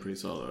 So he's getting pretty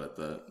solid at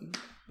that.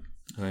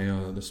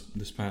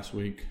 This past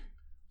week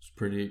was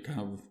pretty kind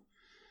of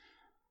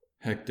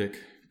hectic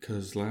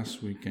because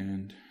last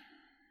weekend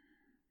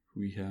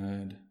we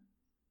had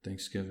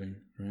Thanksgiving,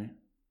 right?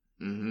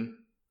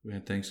 We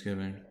had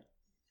Thanksgiving.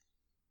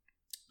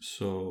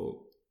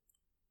 So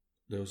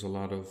there was a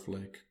lot of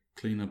like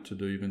cleanup to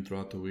do even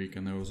throughout the week,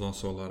 and there was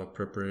also a lot of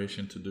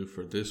preparation to do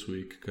for this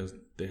week because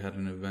they had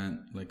an event,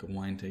 like a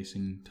wine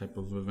tasting type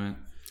of event.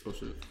 Oh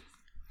shit.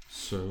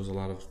 So it was a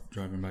lot of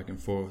driving back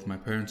and forth. My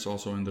parents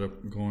also ended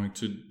up going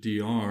to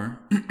DR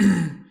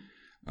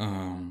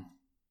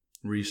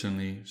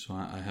recently, so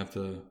I have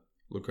to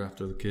look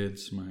after the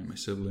kids, my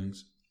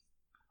siblings.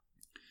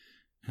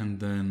 And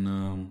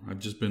then I've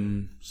just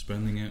been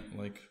spending it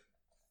like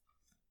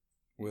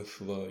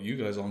with you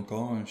guys on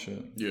call and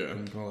shit. Yeah.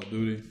 On Call of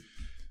Duty.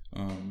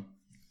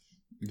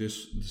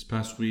 This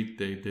past week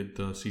they did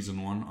the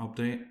season 1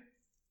 update,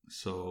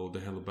 so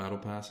they have a battle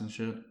pass and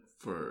shit.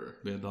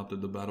 They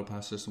adopted the battle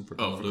pass system for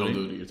Call of Duty. Call of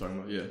Duty you're talking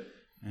about, yeah.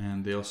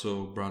 And they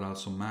also brought out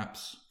some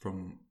maps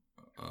from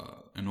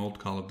an old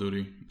Call of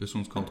Duty. This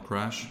one's called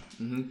Crash.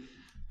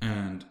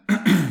 And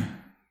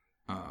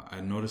I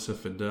noticed that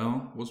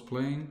Fidel was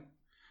playing,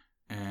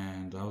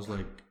 and I was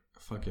like,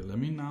 "Fuck it, let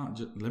me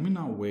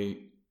not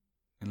wait,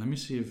 and let me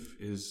see if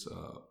his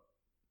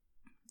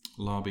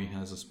lobby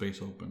has a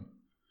space open."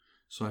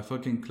 So I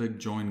fucking clicked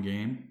join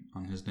game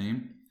on his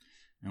name.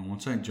 And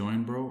once I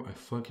joined, bro, I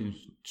fucking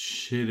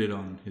shitted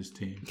on his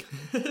team.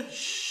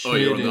 Oh,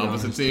 you're on the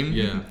opposite team?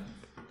 Yeah.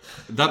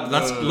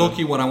 That's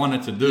low-key what I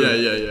wanted to do.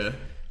 Yeah.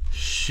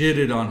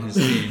 shitted on his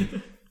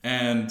team.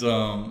 And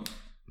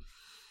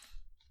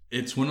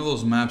it's one of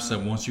those maps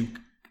that once you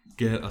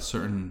get a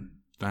certain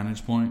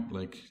vantage point,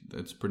 like,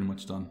 it's pretty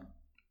much done.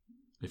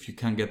 If you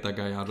can't get that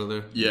guy out of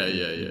there,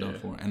 you're done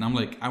for. And I'm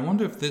like, I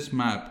wonder if this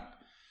map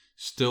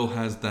still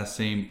has that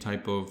same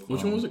type of...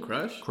 Which one was it,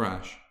 Crash?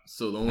 Crash.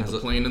 So the one with the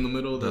plane in the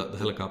middle? The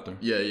helicopter.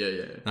 Yeah.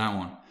 That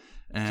one.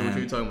 And so what are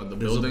you talking about? The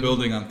there's building? a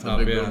building on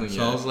top, building,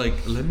 So I was like,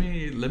 let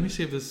me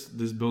see if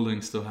this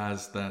building still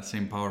has that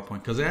same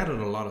PowerPoint. Because they added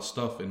a lot of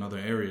stuff in other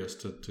areas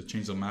to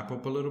change the map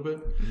up a little bit.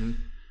 Mm-hmm.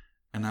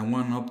 And I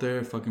went up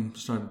there, fucking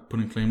started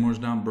putting claymores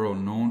down. Bro,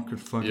 no one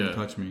could fucking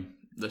touch me.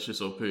 That's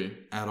just OP.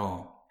 At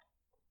all.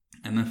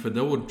 And then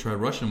Fidel would try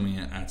rushing me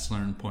at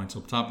certain points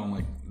up top. I'm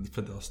like,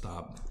 Fidel,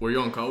 stop. Were you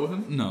on call with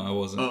him? No, I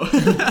wasn't.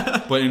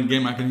 Oh. But in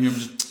game, I can hear him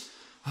just...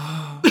 for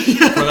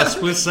that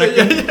split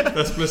second,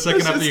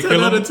 after you kill him.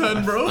 10 out of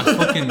 10, bro. I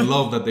fucking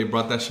love that they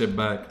brought that shit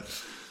back.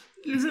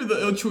 You hear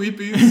the El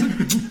Chuipis?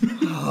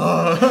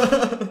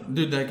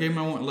 Dude, that game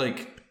I went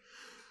like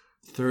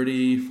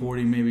 30,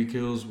 40 maybe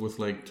kills with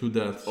like 2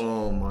 deaths.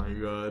 Oh my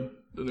god.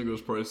 The nigga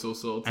was probably so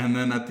salty. And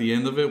then at the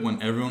end of it,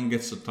 when everyone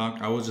gets to talk,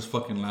 I was just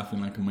fucking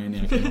laughing like a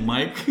maniac in the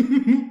mic.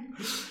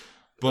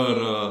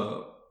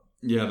 But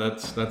yeah,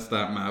 that's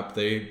that map.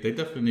 They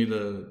definitely need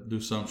to do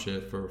some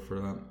shit for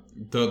that.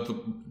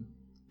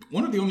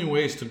 One of the only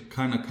ways to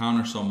kind of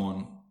counter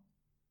someone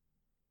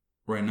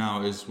right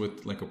now is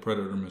with like a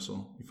predator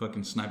missile. You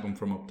fucking snipe them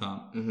from up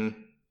top.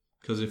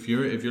 Because if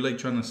you're like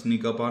trying to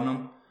sneak up on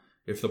them,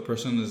 if the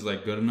person is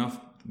like good enough,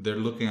 they're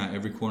looking at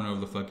every corner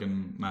of the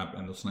fucking map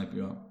and they'll snipe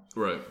you out.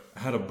 Right. I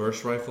had a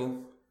burst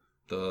rifle,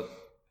 the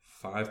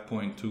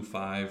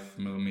 5.25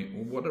 millimeter,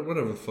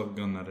 whatever the fuck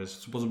gun that is.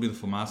 It's supposed to be the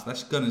FAMAS.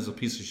 That gun is a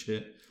piece of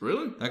shit.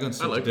 Really? That gun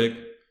sucks dick.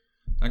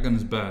 That gun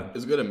is bad.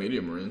 It's good at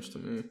medium range to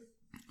me.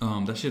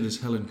 That shit is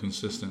hella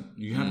inconsistent.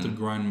 You have to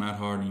grind mad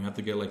hard, and you have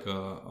to get like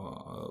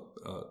a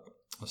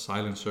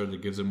silencer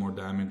that gives it more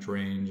damage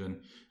range,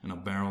 and a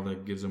barrel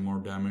that gives it more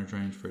damage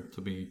range for it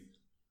to be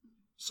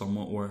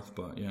somewhat worth.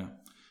 But yeah,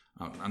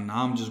 and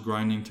now I'm just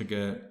grinding to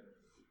get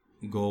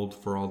gold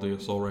for all the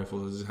assault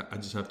rifles. I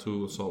just have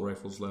 2 assault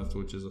rifles left,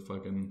 which is a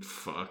fucking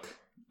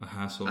a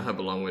hassle. I have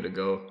a long way to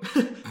go.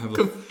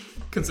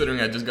 Considering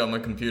I just got my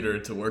computer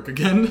to work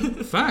again.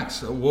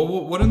 Facts.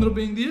 What ended up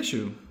being the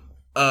issue?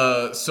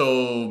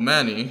 So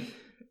Manny.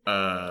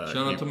 Shout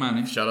out to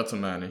Manny. Shout out to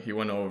Manny. He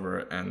went over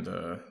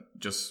and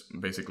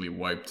just basically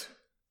wiped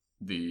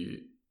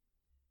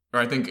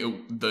I think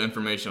the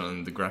information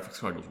on the graphics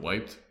card was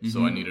wiped.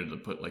 So I needed to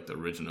put like the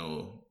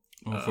original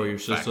for your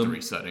system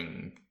factory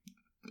setting.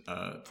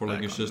 For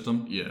like your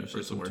system? Yeah. Your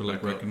system to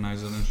like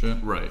recognize it and shit?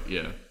 Right,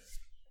 yeah.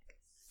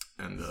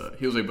 And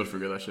he was able to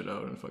figure that shit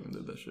out and fucking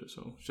did that shit.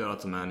 So shout out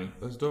to Manny.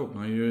 That's dope.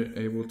 Now you're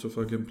able to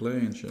fucking play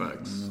and shit.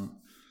 Facts.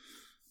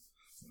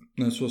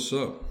 That's what's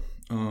up.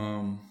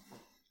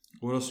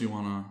 What else do you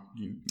wanna?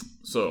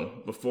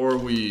 So before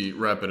we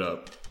wrap it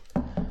up,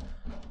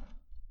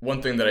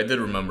 one thing that I did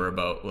remember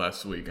about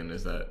last weekend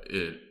is that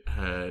it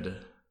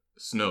had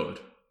snowed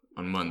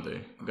on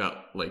Monday.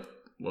 Got like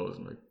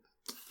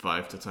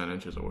 5 to 10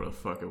 inches or whatever the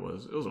fuck it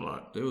was. It was a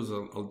lot. It was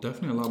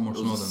definitely a lot more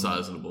snow than a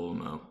sizable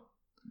amount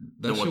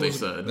than what they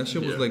said. That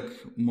shit was like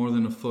more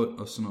than a foot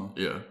of snow.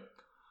 Yeah.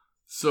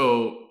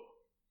 So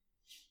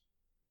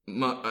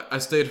I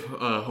stayed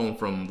home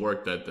from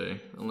work that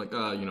day. I'm like,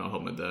 I'll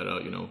help my dad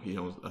out. He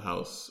owns a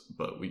house,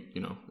 but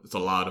it's a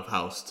lot of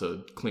house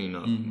to clean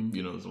up.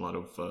 There's a lot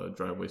of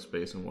driveway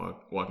space and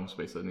walking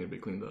space that need to be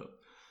cleaned up.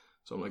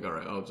 So I'm like, all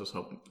right, I'll just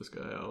help this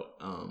guy out.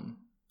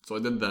 So I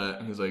did that,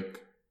 and he's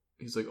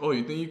like, oh,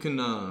 you think you can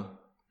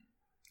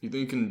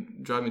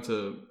drive me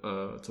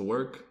to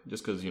work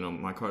just because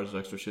my car is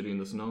extra shitty in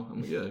the snow?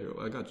 I'm like, yeah,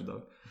 I got you,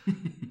 dog.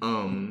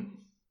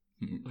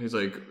 He's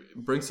like,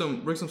 bring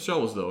some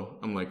shovels though.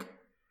 I'm like,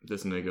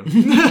 this nigga,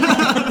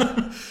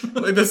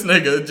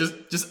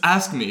 just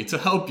ask me to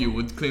help you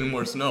with cleaning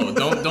more snow.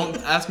 Don't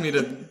ask me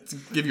to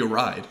give you a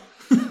ride.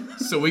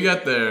 So we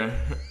got there,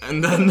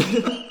 and then.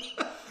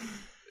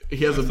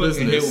 He has a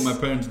business. I hate when my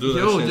parents do that.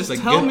 Yo, shit.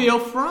 Just tell me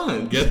up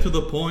front. Get to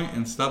the point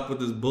and stop with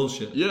this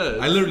bullshit. Yeah.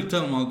 I literally tell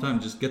them all the time,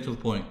 just get to the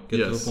point. Get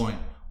to the point.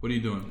 What are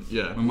you doing?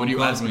 Yeah. What are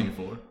you asking me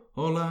for?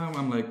 Hola.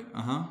 I'm like,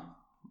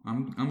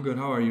 I'm good.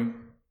 How are you?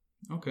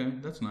 Okay,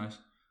 that's nice.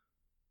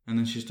 And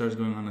then she starts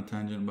going on a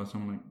tangent about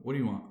something like, what do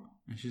you want?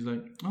 And she's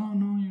like, oh,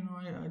 no,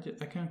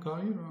 I can't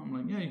call you. I'm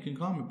like, yeah, you can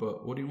call me,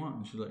 but what do you want?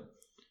 And she's like,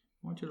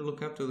 I want you to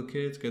look after the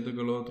kids, que esto,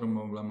 que lo otro.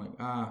 I'm like,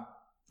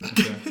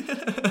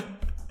 okay.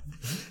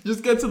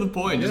 Just get to the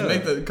point. Just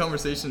make the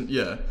conversation.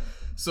 Yeah.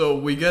 So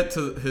we get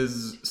to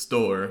his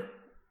store,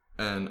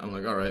 and I'm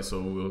like, all right,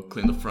 so we'll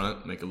clean the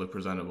front, make it look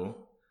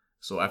presentable.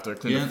 So after I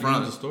clean the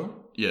front, the store?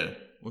 Yeah.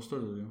 What store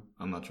do you do?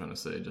 I'm not trying to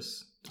say.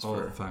 Just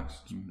for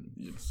facts.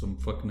 Some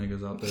fuck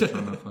niggas out there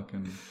trying to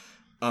fucking.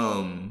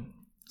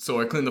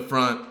 So I clean the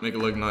front, make it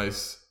look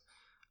nice.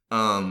 So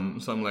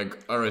I'm like,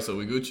 all right, so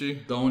we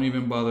Gucci. Don't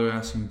even bother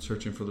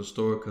searching for the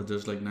store because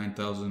there's like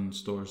 9,000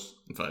 stores.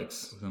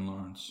 Facts. Within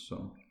Lawrence,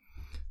 so.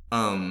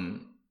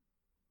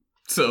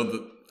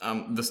 So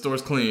the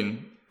store's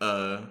clean,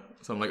 So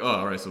I'm like, oh,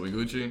 all right, so we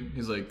Gucci.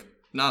 He's like,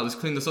 nah, let's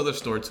clean this other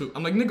store too.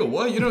 I'm like, nigga,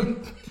 what? You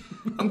don't?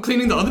 I'm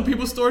cleaning the other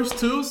people's stores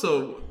too.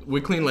 So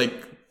we cleaned like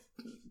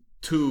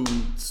 2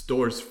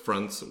 stores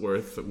fronts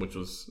worth, which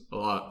was a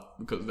lot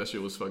because that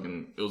shit was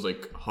fucking. It was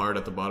like hard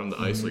at the bottom, the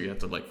ice, so you had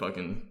to like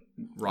fucking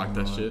rock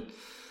that shit.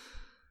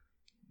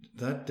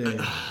 That day,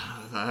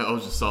 I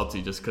was just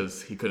salty just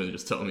because he couldn't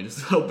just tell me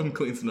just help him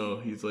clean snow.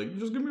 He's like,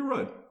 just give me a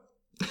ride.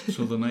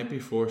 so the night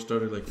before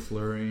started like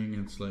flurrying.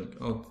 It's like,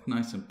 oh,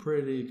 nice and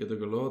pretty, que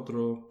tengo lo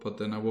otro. But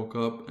then I woke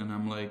up and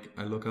I'm like,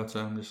 I look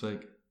outside and I'm just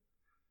like,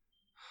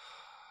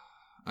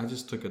 I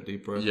just took a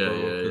deep breath.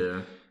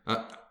 Yeah.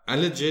 I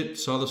legit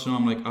saw the snow.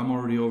 I'm like, I'm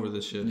already over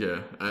this shit.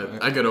 Yeah,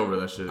 I get over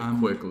that shit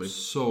quickly.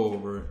 So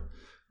over it.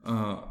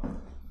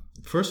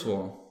 First of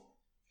all,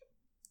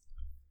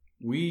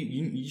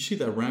 you see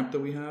that ramp that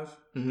we have?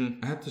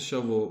 Mm-hmm. I had to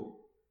shovel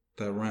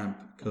that ramp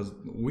because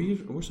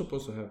we're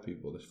supposed to have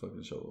people that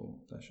fucking shovel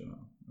that shit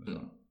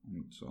out.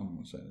 So I'm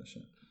gonna say that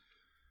shit.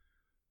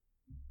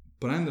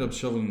 But I ended up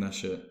shoveling that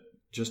shit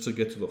just to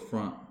get to the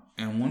front.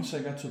 And once I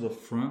got to the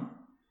front,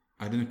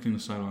 I didn't clean the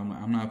sidewalk.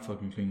 I'm not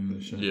fucking cleaning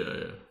this shit.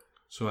 Yeah.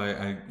 So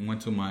I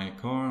went to my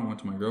car, I went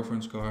to my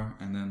girlfriend's car,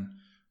 and then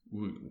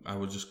I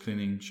was just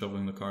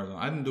shoveling the cars out.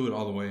 I didn't do it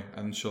all the way. I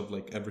didn't shove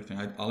like everything.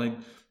 I like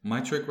my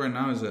trick right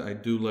now is that I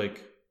do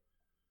like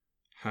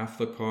half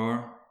the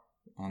car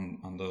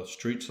on the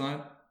street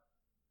side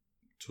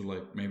to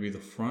like maybe the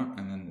front,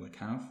 and then like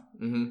half.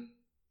 Mm-hmm.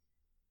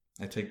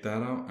 I take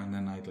that out, and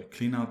then I like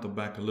clean out the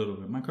back a little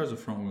bit. My car's a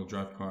front wheel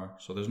drive car,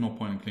 so there's no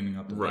point in cleaning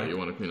out the back. Right, you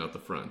want to clean out the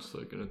front, so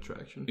like an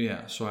attraction.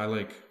 Yeah, so I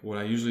like what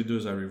I usually do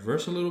is I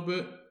reverse a little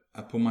bit.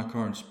 I put my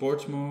car in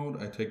sports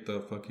mode. I take the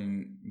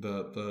fucking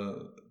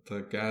the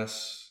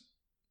gas,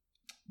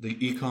 the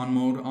econ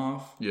mode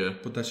off. Yeah.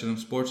 Put that shit in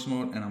sports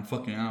mode, and I'm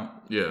fucking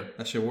out. Yeah.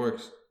 That shit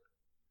works.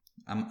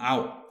 I'm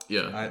out.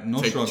 Yeah.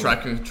 No Take struggle.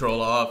 traction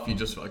control off. You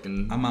just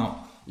fucking. I'm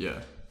out.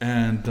 Yeah.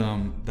 And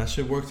that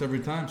shit works every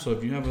time. So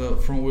if you have a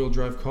front wheel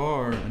drive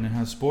car and it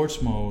has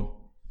sports mode,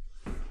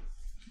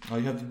 all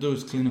you have to do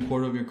is clean a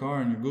quarter of your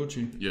car and you're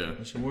Gucci. Yeah.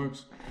 That shit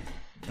works.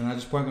 And I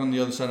just park on the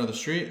other side of the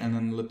street and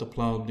then let the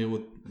plow deal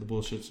with the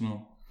bullshit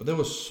snow. But there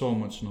was so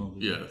much snow.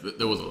 Dude. Yeah,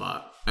 there was a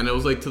lot. And it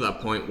was like to that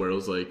point where it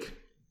was like,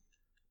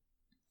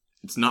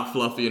 it's not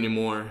fluffy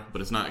anymore,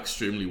 but it's not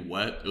extremely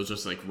wet. It was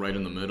just like right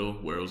in the middle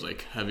where it was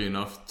like heavy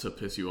enough to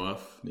piss you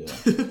off. Yeah.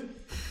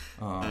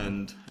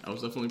 And I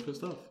was definitely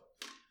pissed off.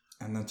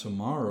 And then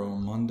tomorrow,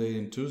 Monday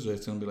and Tuesday,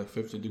 it's going to be like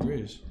 50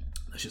 degrees.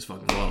 That's just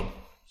fucking wild.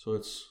 So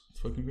it's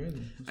fucking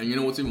crazy. And you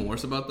know what's even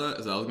worse about that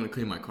is I was going to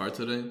clean my car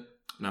today.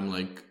 And I'm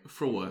like,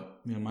 for what?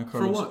 Yeah, my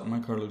car for looks, what? My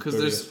car looks because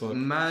dirty as there's fuck.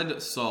 mad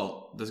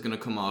salt that's gonna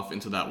come off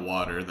into that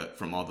water that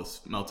from all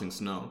this melting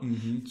snow.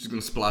 Mm-hmm. It's just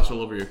gonna splash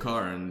all over your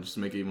car and just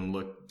make it even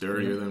look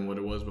dirtier than what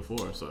it was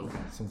before. So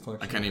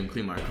I can't even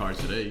clean my car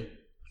today.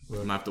 Right.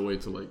 I'm gonna have to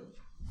wait till like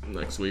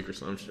next week or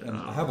some shit. And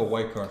I have a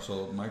white car,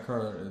 so my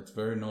car, it's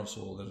very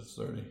noticeable that it's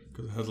dirty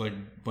because it has like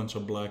a bunch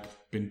of black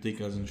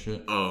pinticas and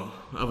shit. Oh,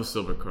 I have a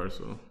silver car,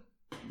 so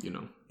you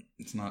know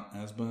it's not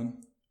as bad.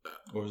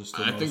 Or is it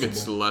still I think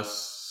it's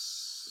less.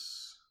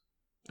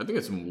 I think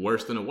it's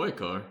worse than a white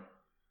car.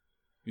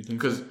 You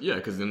think?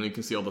 Because then you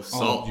can see all the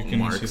salt you can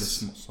marks.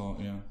 see the salt.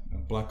 Yeah, a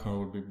black car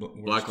would be worse.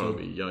 Black car would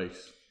be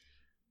yikes.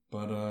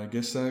 But I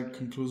guess that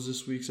concludes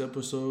this week's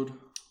episode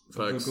of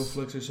the Go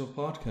Flex Yourself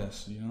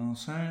podcast. You know what I'm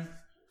saying?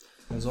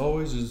 As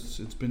always,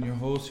 it's been your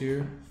host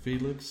here,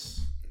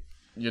 Felix.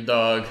 Your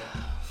dog,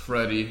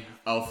 Freddy,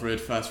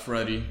 Alfred, Fast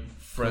Freddy,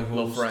 Fred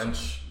Lil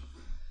French,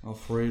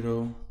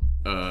 Alfredo,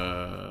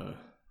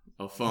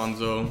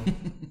 Alfonso.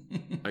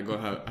 I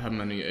have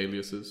many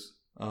aliases.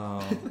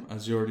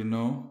 As you already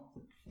know,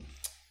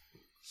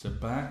 sit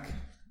back,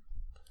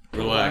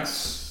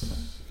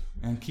 relax,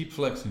 and keep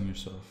flexing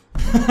yourself.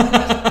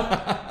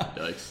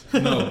 Yikes.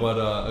 No, but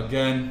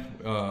again,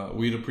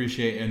 we'd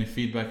appreciate any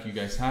feedback you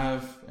guys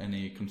have,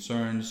 any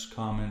concerns,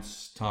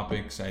 comments,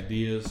 topics,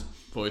 ideas.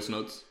 Voice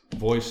notes.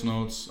 We'll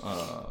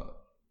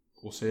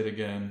say it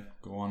again.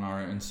 Go on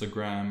our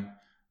Instagram.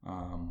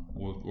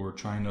 We're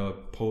trying to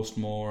post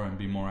more and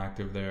be more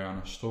active there on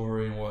our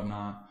story and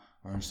whatnot.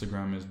 Our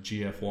Instagram is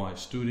GFY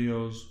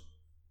Studios.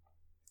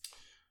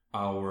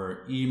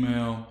 Our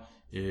email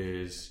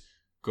is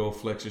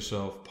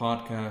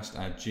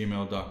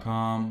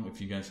goflexyourselfpodcast@gmail.com.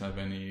 If you guys have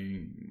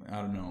any,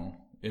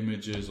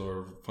 images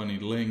or funny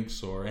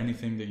links or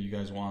anything that you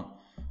guys want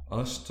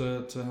us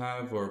to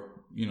have or,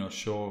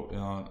 show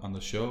on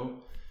the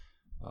show,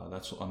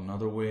 that's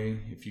another way.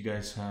 If you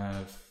guys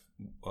have,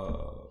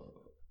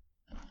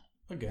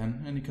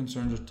 again, any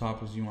concerns or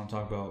topics you want to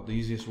talk about, the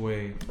easiest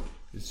way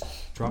is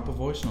drop a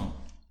voice note.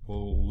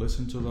 We'll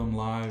listen to them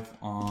live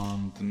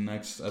on the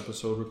next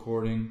episode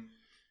recording,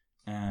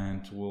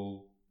 and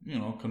we'll,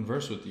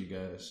 converse with you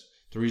guys.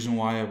 The reason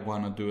why I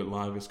want to do it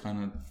live is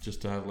kind of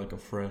just to have like a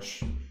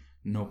fresh,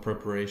 no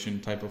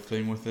preparation type of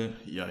thing with it.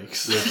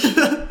 Yikes.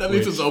 That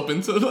means it's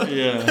open to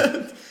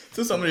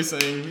to somebody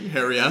saying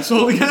hairy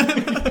asshole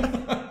again.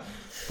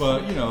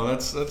 But,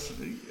 that's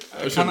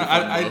It should be fun,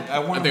 I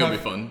bro. want I think it'll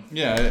be fun.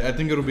 Yeah, I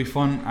think it'll be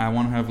fun. I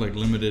want to have like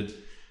limited,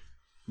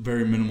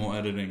 very minimal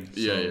editing. So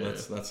Yeah.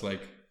 that's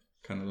like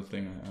kind of the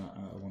thing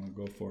I want to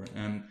go for.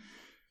 And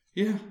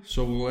yeah,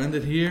 so we'll end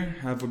it here.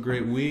 Have a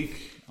great week.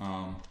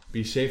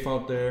 Be safe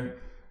out there.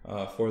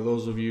 For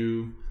those of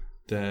you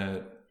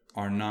that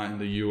are not in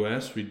the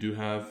U.S., we do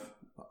have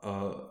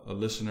a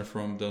listener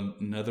from the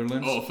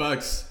Netherlands. Oh,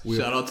 facts.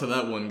 Shout out to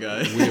that one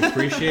guy. We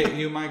appreciate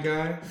you, my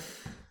guy.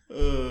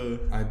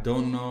 I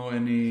don't know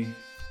any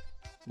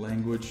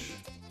language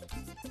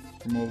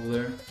from over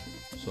there,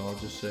 so I'll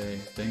just say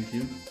thank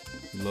you,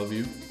 love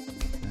you,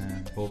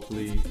 and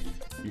hopefully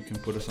you can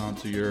put us on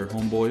to your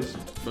homeboys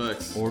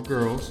Facts. or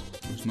girls.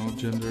 There's no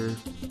gender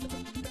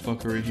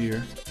fuckery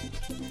here.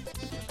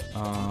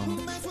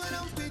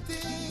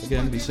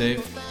 Again, be safe.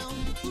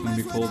 It's gonna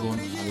be a cold one.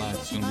 I lied.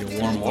 It's gonna be a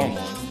warm one.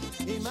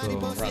 So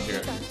Around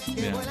here.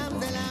 yeah.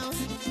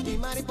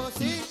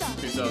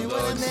 Peace out,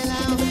 dogs.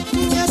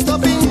 Esto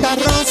pinta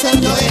rosa,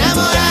 estoy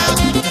enamorado.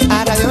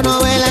 A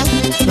radionovela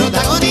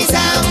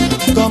protagonizado.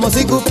 Como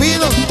si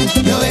Cupido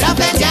me hubiera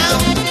flechado.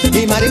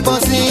 Y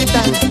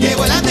mariposita que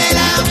vuelan de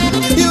lado.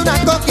 Y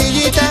una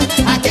coquillita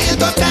aquí al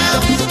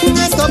costado.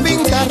 Esto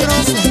pinta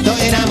rosa.